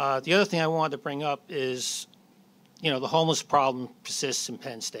 The other thing I wanted to bring up is, the homeless problem persists in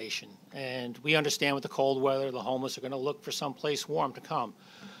Penn Station. And we understand with the cold weather, the homeless are going to look for someplace warm to come.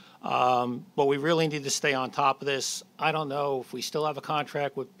 But we really need to stay on top of this. I don't know if we still have a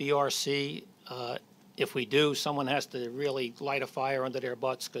contract with BRC. If we do, someone has to really light a fire under their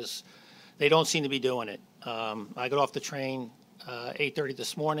butts because they don't seem to be doing it. I got off the train 8:30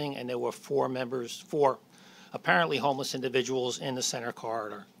 this morning, and there were four apparently homeless individuals in the center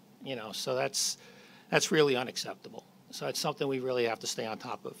corridor. So that's really unacceptable. So it's something we really have to stay on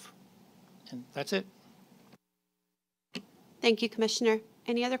top of. And that's it. Thank you, Commissioner.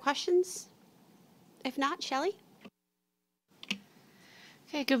 Any other questions? If not, Shelley?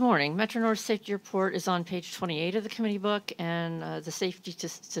 Okay, good morning. Metro North Safety Report is on page 28 of the committee book, and the safety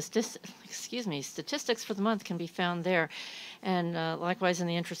statistics for the month can be found there. And likewise, in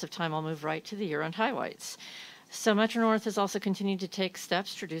the interest of time, I'll move right to the year-end highlights. So Metro North has also continued to take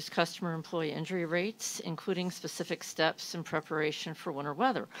steps to reduce customer employee injury rates, including specific steps in preparation for winter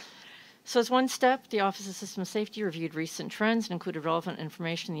weather. So as one step, the Office of System Safety reviewed recent trends and included relevant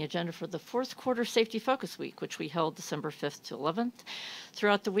information in the agenda for the fourth quarter Safety Focus Week, which we held December 5th to 11th.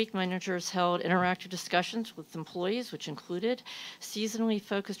 Throughout the week, managers held interactive discussions with employees, which included seasonally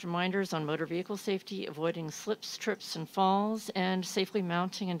focused reminders on motor vehicle safety, avoiding slips, trips, and falls, and safely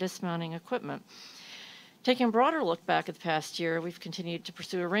mounting and dismounting equipment. Taking a broader look back at the past year, we've continued to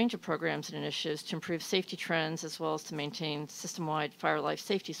pursue a range of programs and initiatives to improve safety trends as well as to maintain system-wide fire life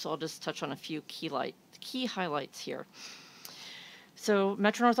safety. So I'll just touch on a few key highlights here. So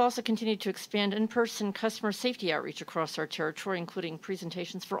Metro North also continued to expand in-person customer safety outreach across our territory, including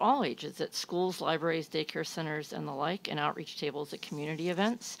presentations for all ages at schools, libraries, daycare centers, and the like, and outreach tables at community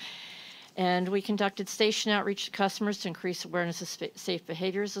events. And we conducted station outreach to customers to increase awareness of safe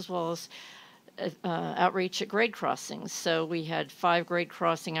behaviors as well as outreach at grade crossings. So we had 5 grade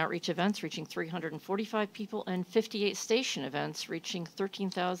crossing outreach events reaching 345 people and 58 station events reaching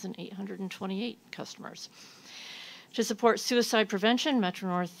 13,828 customers. To support suicide prevention, Metro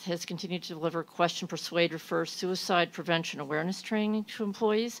North has continued to deliver question, persuade, refer suicide prevention awareness training to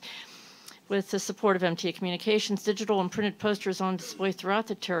employees. With the support of MTA Communications, digital and printed posters on display throughout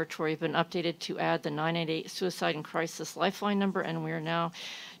the territory have been updated to add the 988 Suicide and Crisis Lifeline number, and we are now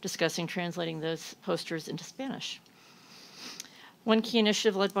discussing translating those posters into Spanish. One key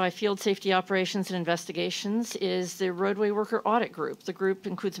initiative led by Field Safety Operations and Investigations is the Roadway Worker Audit Group. The group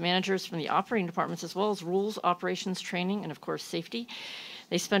includes managers from the operating departments as well as rules, operations, training, and of course safety.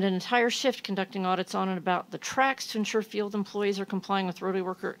 They spend an entire shift conducting audits on and about the tracks to ensure field employees are complying with roadway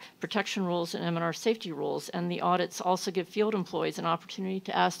worker protection rules and MNR safety rules. And the audits also give field employees an opportunity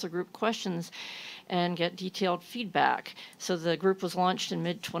to ask the group questions and get detailed feedback. So the group was launched in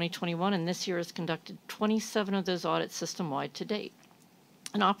mid-2021, and this year has conducted 27 of those audits system-wide to date.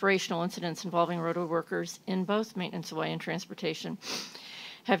 And operational incidents involving roadway workers in both maintenance away and transportation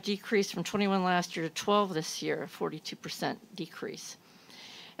have decreased from 21 last year to 12 this year, a 42% decrease.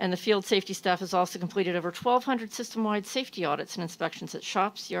 And the field safety staff has also completed over 1,200 system-wide safety audits and inspections at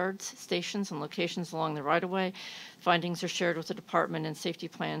shops, yards, stations, and locations along the right-of-way. Findings are shared with the department and safety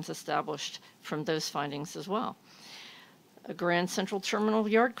plans established from those findings as well. A Grand Central Terminal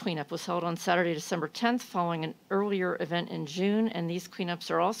yard cleanup was held on Saturday, December 10th, following an earlier event in June, and these cleanups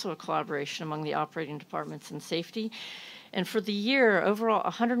are also a collaboration among the operating departments and safety. And for the year, overall,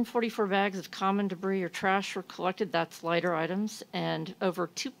 144 bags of common debris or trash were collected, that's lighter items, and over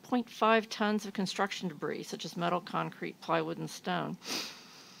 2.5 tons of construction debris, such as metal, concrete, plywood, and stone.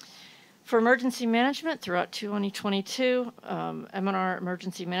 For emergency management, throughout 2022, MNR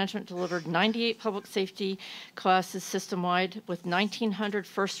Emergency Management delivered 98 public safety classes system-wide with 1,900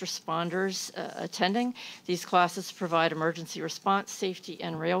 first responders attending. These classes provide emergency response, safety,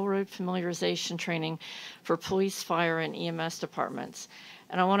 and railroad familiarization training for police, fire, and EMS departments.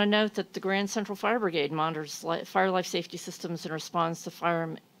 And I want to note that the Grand Central Fire Brigade monitors fire life safety systems and responds to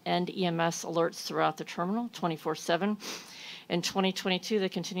fire and EMS alerts throughout the terminal 24/7. In 2022, they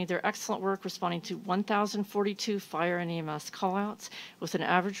continued their excellent work responding to 1,042 fire and EMS callouts with an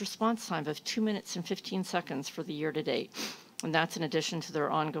average response time of 2 minutes and 15 seconds for the year to date. And that's in addition to their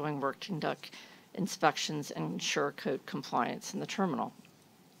ongoing work to conduct inspections and ensure code compliance in the terminal.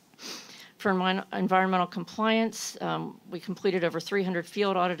 For environmental compliance, we completed over 300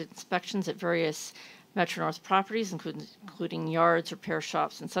 field audit inspections at various Metro North properties, including yards, repair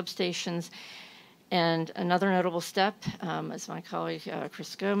shops, and substations. And another notable step, as my colleague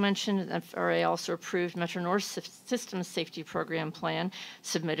Chris Go mentioned, the FRA also approved Metro North's Systems Safety Program plan,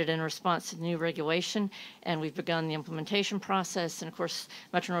 submitted in response to new regulation, and we've begun the implementation process. And of course,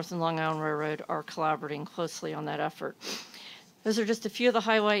 Metro North and Long Island Railroad are collaborating closely on that effort. Those are just a few of the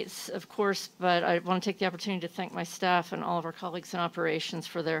highlights, of course, but I want to take the opportunity to thank my staff and all of our colleagues in operations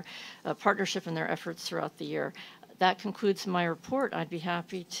for their partnership and their efforts throughout the year. That concludes my report. I'd be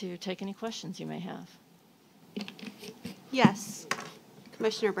happy to take any questions you may have. Yes,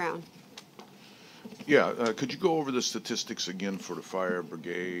 Commissioner Brown. Yeah, could you go over the statistics again for the fire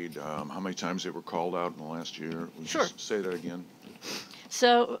brigade? How many times they were called out in the last year? Sure. Say that again.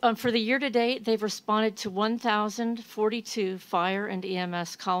 So for the year to date, they've responded to 1,042 fire and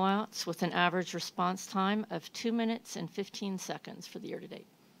EMS callouts with an average response time of 2 minutes and 15 seconds for the year to date.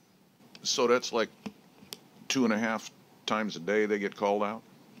 So that's like 2.5 times a day they get called out?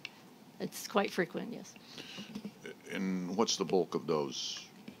 It's quite frequent, yes. And what's the bulk of those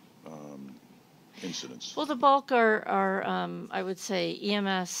incidents? Well, the bulk are I would say,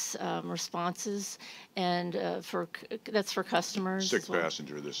 EMS responses, and that's for customers. Sick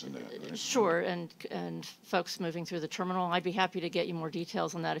passenger, this and that, right? Sure, and folks moving through the terminal. I'd be happy to get you more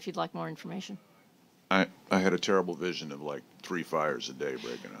details on that if you'd like more information. I had a terrible vision of like 3 fires a day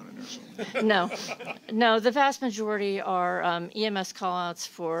breaking out in there. So. No, the vast majority are EMS callouts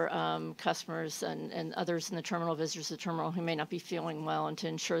for customers and others in the terminal, visitors to the terminal who may not be feeling well, and to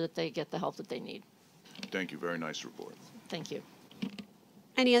ensure that they get the help that they need. Thank you. Very nice report. Thank you.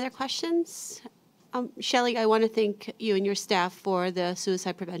 Any other questions? Shelley, I want to thank you and your staff for the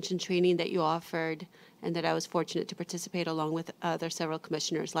suicide prevention training that you offered, and that I was fortunate to participate along with other several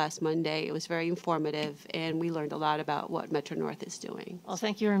commissioners last Monday. It was very informative, and we learned a lot about what Metro North is doing. Well,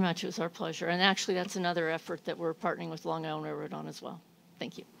 thank you very much. It was our pleasure. And actually, that's another effort that we're partnering with Long Island Railroad on as well.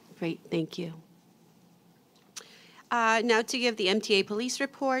 Thank you. Great, thank you. Now to give the MTA police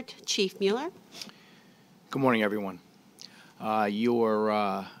report, Chief Mueller. Good morning, everyone.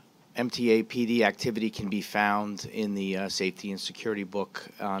 Your MTA PD activity can be found in the Safety and Security book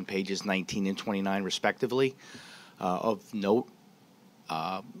on pages 19 and 29, respectively. Of note,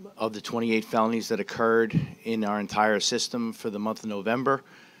 of the 28 felonies that occurred in our entire system for the month of November,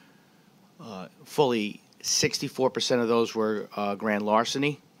 fully 64% of those were grand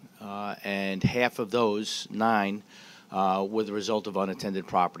larceny, and half of those, 9, were the result of unattended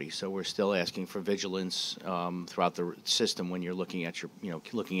property. So we're still asking for vigilance throughout the system when you're looking at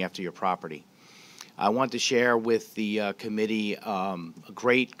looking after your property. I want to share with the committee a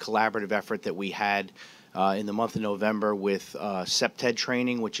great collaborative effort that we had in the month of November with CEPTED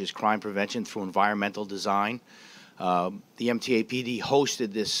training, which is crime prevention through environmental design. The MTA PD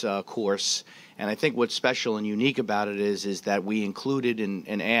hosted this course, and I think what's special and unique about it is that we included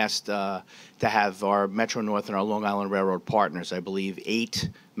and asked to have our Metro North and our Long Island Railroad partners. I believe 8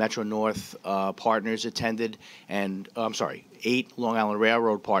 Metro North partners attended, and 8 Long Island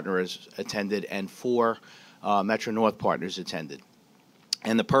Railroad partners attended, and 4 Metro North partners attended.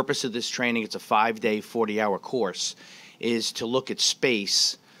 And the purpose of this training, it's a 5-day, 40-hour course, is to look at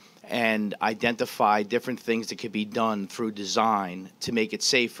space and identify different things that could be done through design to make it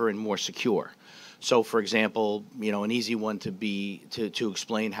safer and more secure. So, for example, an easy one to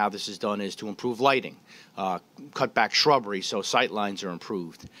explain how this is done is to improve lighting, cut back shrubbery so sight lines are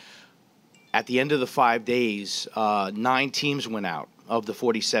improved. At the end of the 5 days, 9 teams went out of the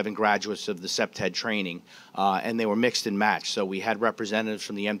 47 graduates of the CEPTED training, and they were mixed and matched. So we had representatives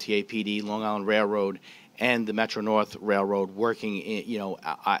from the MTA PD, Long Island Railroad, and the Metro-North Railroad working,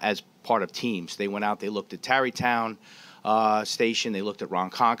 as part of teams. They went out, they looked at Tarrytown Station, they looked at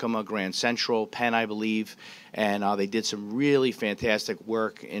Ronkonkoma, Grand Central, Penn, I believe, and they did some really fantastic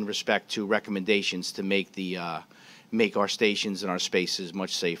work in respect to recommendations to make our stations and our spaces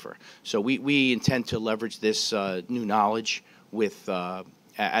much safer. So we intend to leverage this new knowledge with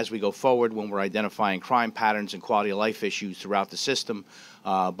as we go forward when we're identifying crime patterns and quality of life issues throughout the system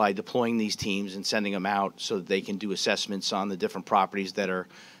by deploying these teams and sending them out so that they can do assessments on the different properties that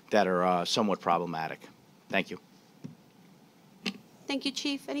are somewhat problematic. Thank you. Thank you,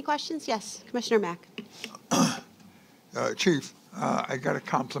 Chief. Any questions? Yes, Commissioner Mack. Chief, I got to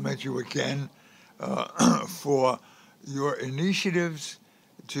compliment you again for your initiatives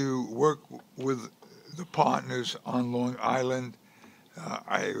to work with the partners on Long Island.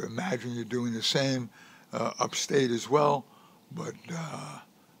 I imagine you're doing the same upstate as well, but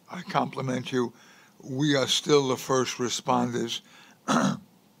I compliment you. We are still the first responders,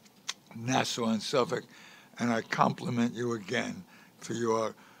 Nassau and Suffolk, and I compliment you again for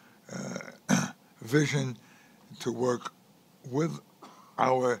your vision to work with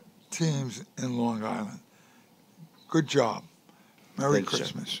our teams in Long Island. Good job. Merry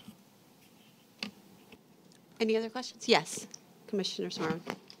Christmas. Any other questions? Yes, Commissioner Sorum.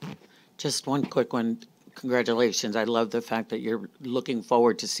 Just one quick one. Congratulations. I love the fact that you're looking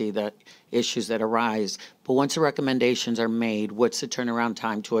forward to see the issues that arise. But once the recommendations are made, what's the turnaround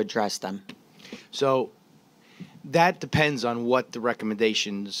time to address them? So that depends on what the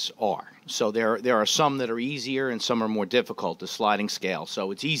recommendations are. So there are some that are easier and some are more difficult, the sliding scale.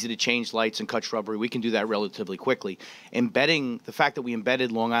 So it's easy to change lights and cut shrubbery. We can do that relatively quickly. The fact that we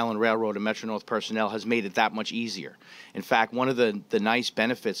embedded Long Island Railroad and Metro-North personnel has made it that much easier. In fact, one of the nice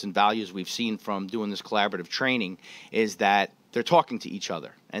benefits and values we've seen from doing this collaborative training is that they're talking to each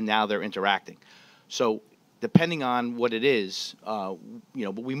other, and now they're interacting. So depending on what it is, but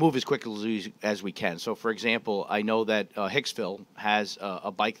we move as quickly as we can. So, for example, I know that Hicksville has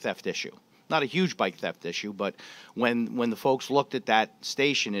a bike theft issue. Not a huge bike theft issue, but when the folks looked at that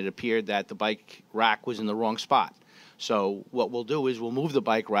station, it appeared that the bike rack was in the wrong spot. So what we'll do is we'll move the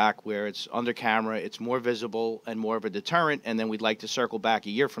bike rack where it's under camera, it's more visible and more of a deterrent, and then we'd like to circle back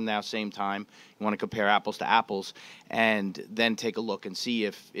a year from now, same time. You want to compare apples to apples, and then take a look and see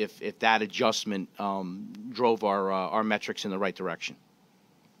if that adjustment drove our metrics in the right direction.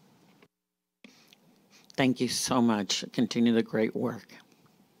 Thank you so much. Continue the great work.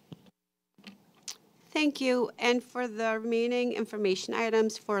 Thank you. And for the remaining information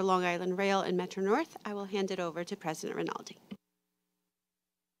items for Long Island Rail and Metro-North, I will hand it over to President Rinaldi.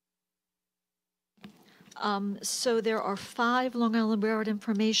 So there are 5 Long Island Railroad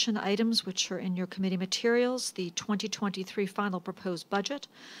information items which are in your committee materials: the 2023 final proposed budget,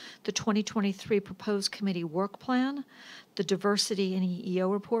 the 2023 proposed committee work plan, the diversity and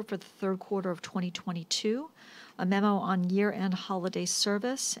EEO report for the third quarter of 2022, a memo on year-end holiday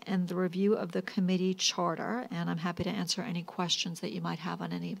service, and the review of the committee charter. And I'm happy to answer any questions that you might have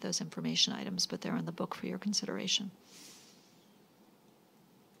on any of those information items, but they're in the book for your consideration.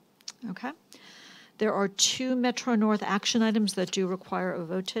 Okay. There are 2 Metro-North action items that do require a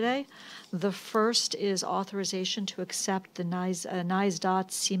vote today. The first is authorization to accept the NISDOT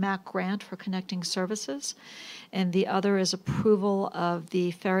CMAQ grant for connecting services, and the other is approval of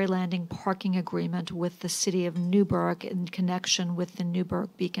the ferry landing parking agreement with the City of Newburgh in connection with the Newburgh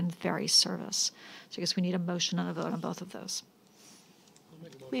Beacon Ferry service. So I guess we need a motion and a vote on both of those.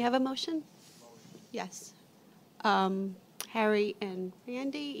 We have a motion? Yes. Harry and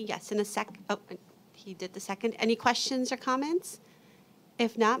Randy? Yes, in a sec. Oh, he did the second. Any questions or comments?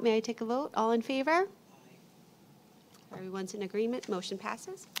 If not, may I take a vote? All in favor? Everyone's in agreement. Motion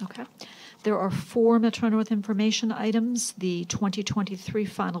passes. Okay. There are 4 Metro-North information items: the 2023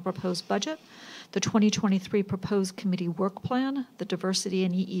 final proposed budget, the 2023 proposed committee work plan, the diversity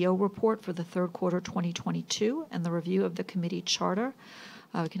and EEO report for the third quarter 2022, and the review of the committee charter.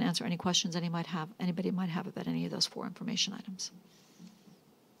 We can answer any questions anybody might have about any of those 4 information items.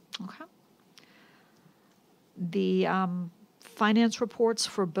 Okay. The finance reports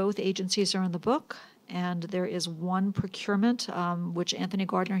for both agencies are in the book, and there is one procurement, which Anthony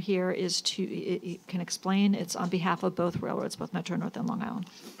Gardner here can explain. It's on behalf of both railroads, both Metro-North and Long Island.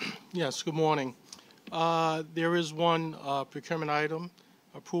 Yes, good morning. There is one procurement item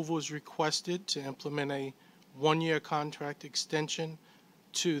Approval is requested to implement a one-year contract extension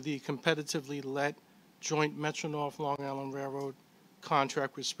to the competitively let joint Metro-North Long Island Railroad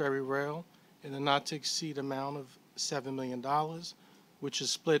contract with Sperry Rail in a not-to-exceed amount of $7 million, which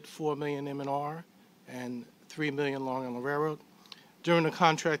is split $4 million MNR and $3 million Long Island Railroad. During the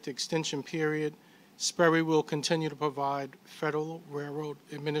contract extension period, Sperry will continue to provide Federal Railroad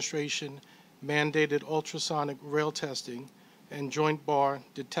Administration mandated ultrasonic rail testing and joint bar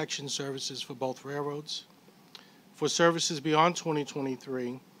detection services for both railroads. For services beyond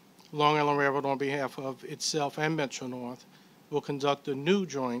 2023, Long Island Railroad, on behalf of itself and Metro-North, will conduct a new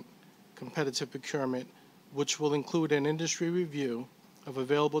joint competitive procurement, which will include an industry review of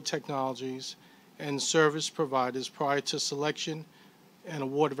available technologies and service providers prior to selection and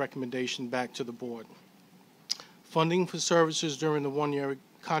award recommendation back to the board. Funding for services during the one-year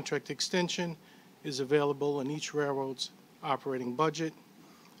contract extension is available in each railroad's operating budget.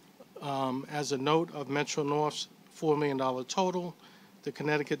 As a note of Metro-North's $4 million total, the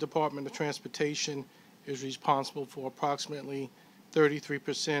Connecticut Department of Transportation is responsible for approximately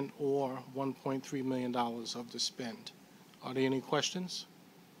 33% or $1.3 million of the spend. Are there any questions?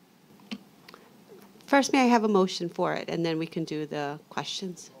 First, may I have a motion for it, and then we can do the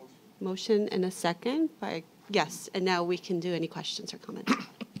questions. Motion and a second by, yes, and now we can do any questions or comments.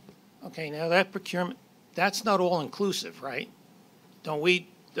 Okay, now that procurement, that's not all inclusive, right?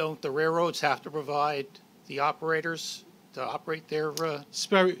 Don't the railroads have to provide the operators to operate their,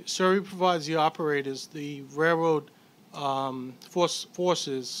 Sperry provides the operators. The railroad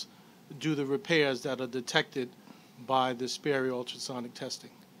forces do the repairs that are detected by the Sperry ultrasonic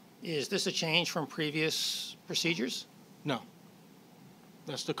testing. is this a change from previous procedures? No.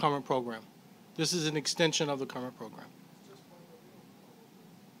 That's the current program. This is an extension of the current program.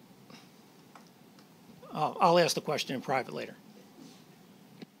 I'll ask the question in private later.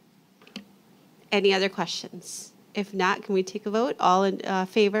 Any other questions? If not, can we take a vote? All in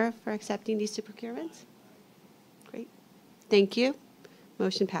favor for accepting these two procurements? Great. Thank you.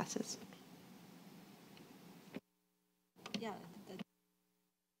 Motion passes.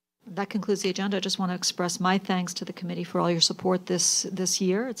 That concludes the agenda. I just want to express my thanks to the committee for all your support this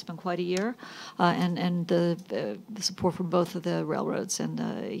year. It's been quite a year, and the support from both of the railroads. And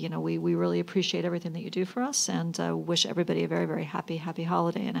we really appreciate everything that you do for us, and wish everybody a very, very happy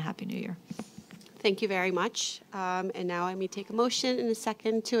holiday and a happy New Year. Thank you very much. And now I may take a motion in a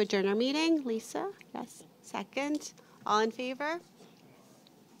second to adjourn our meeting. Lisa, yes, second. All in favor?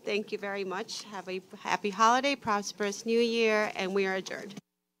 Thank you very much. Have a happy holiday, prosperous New Year, and we are adjourned.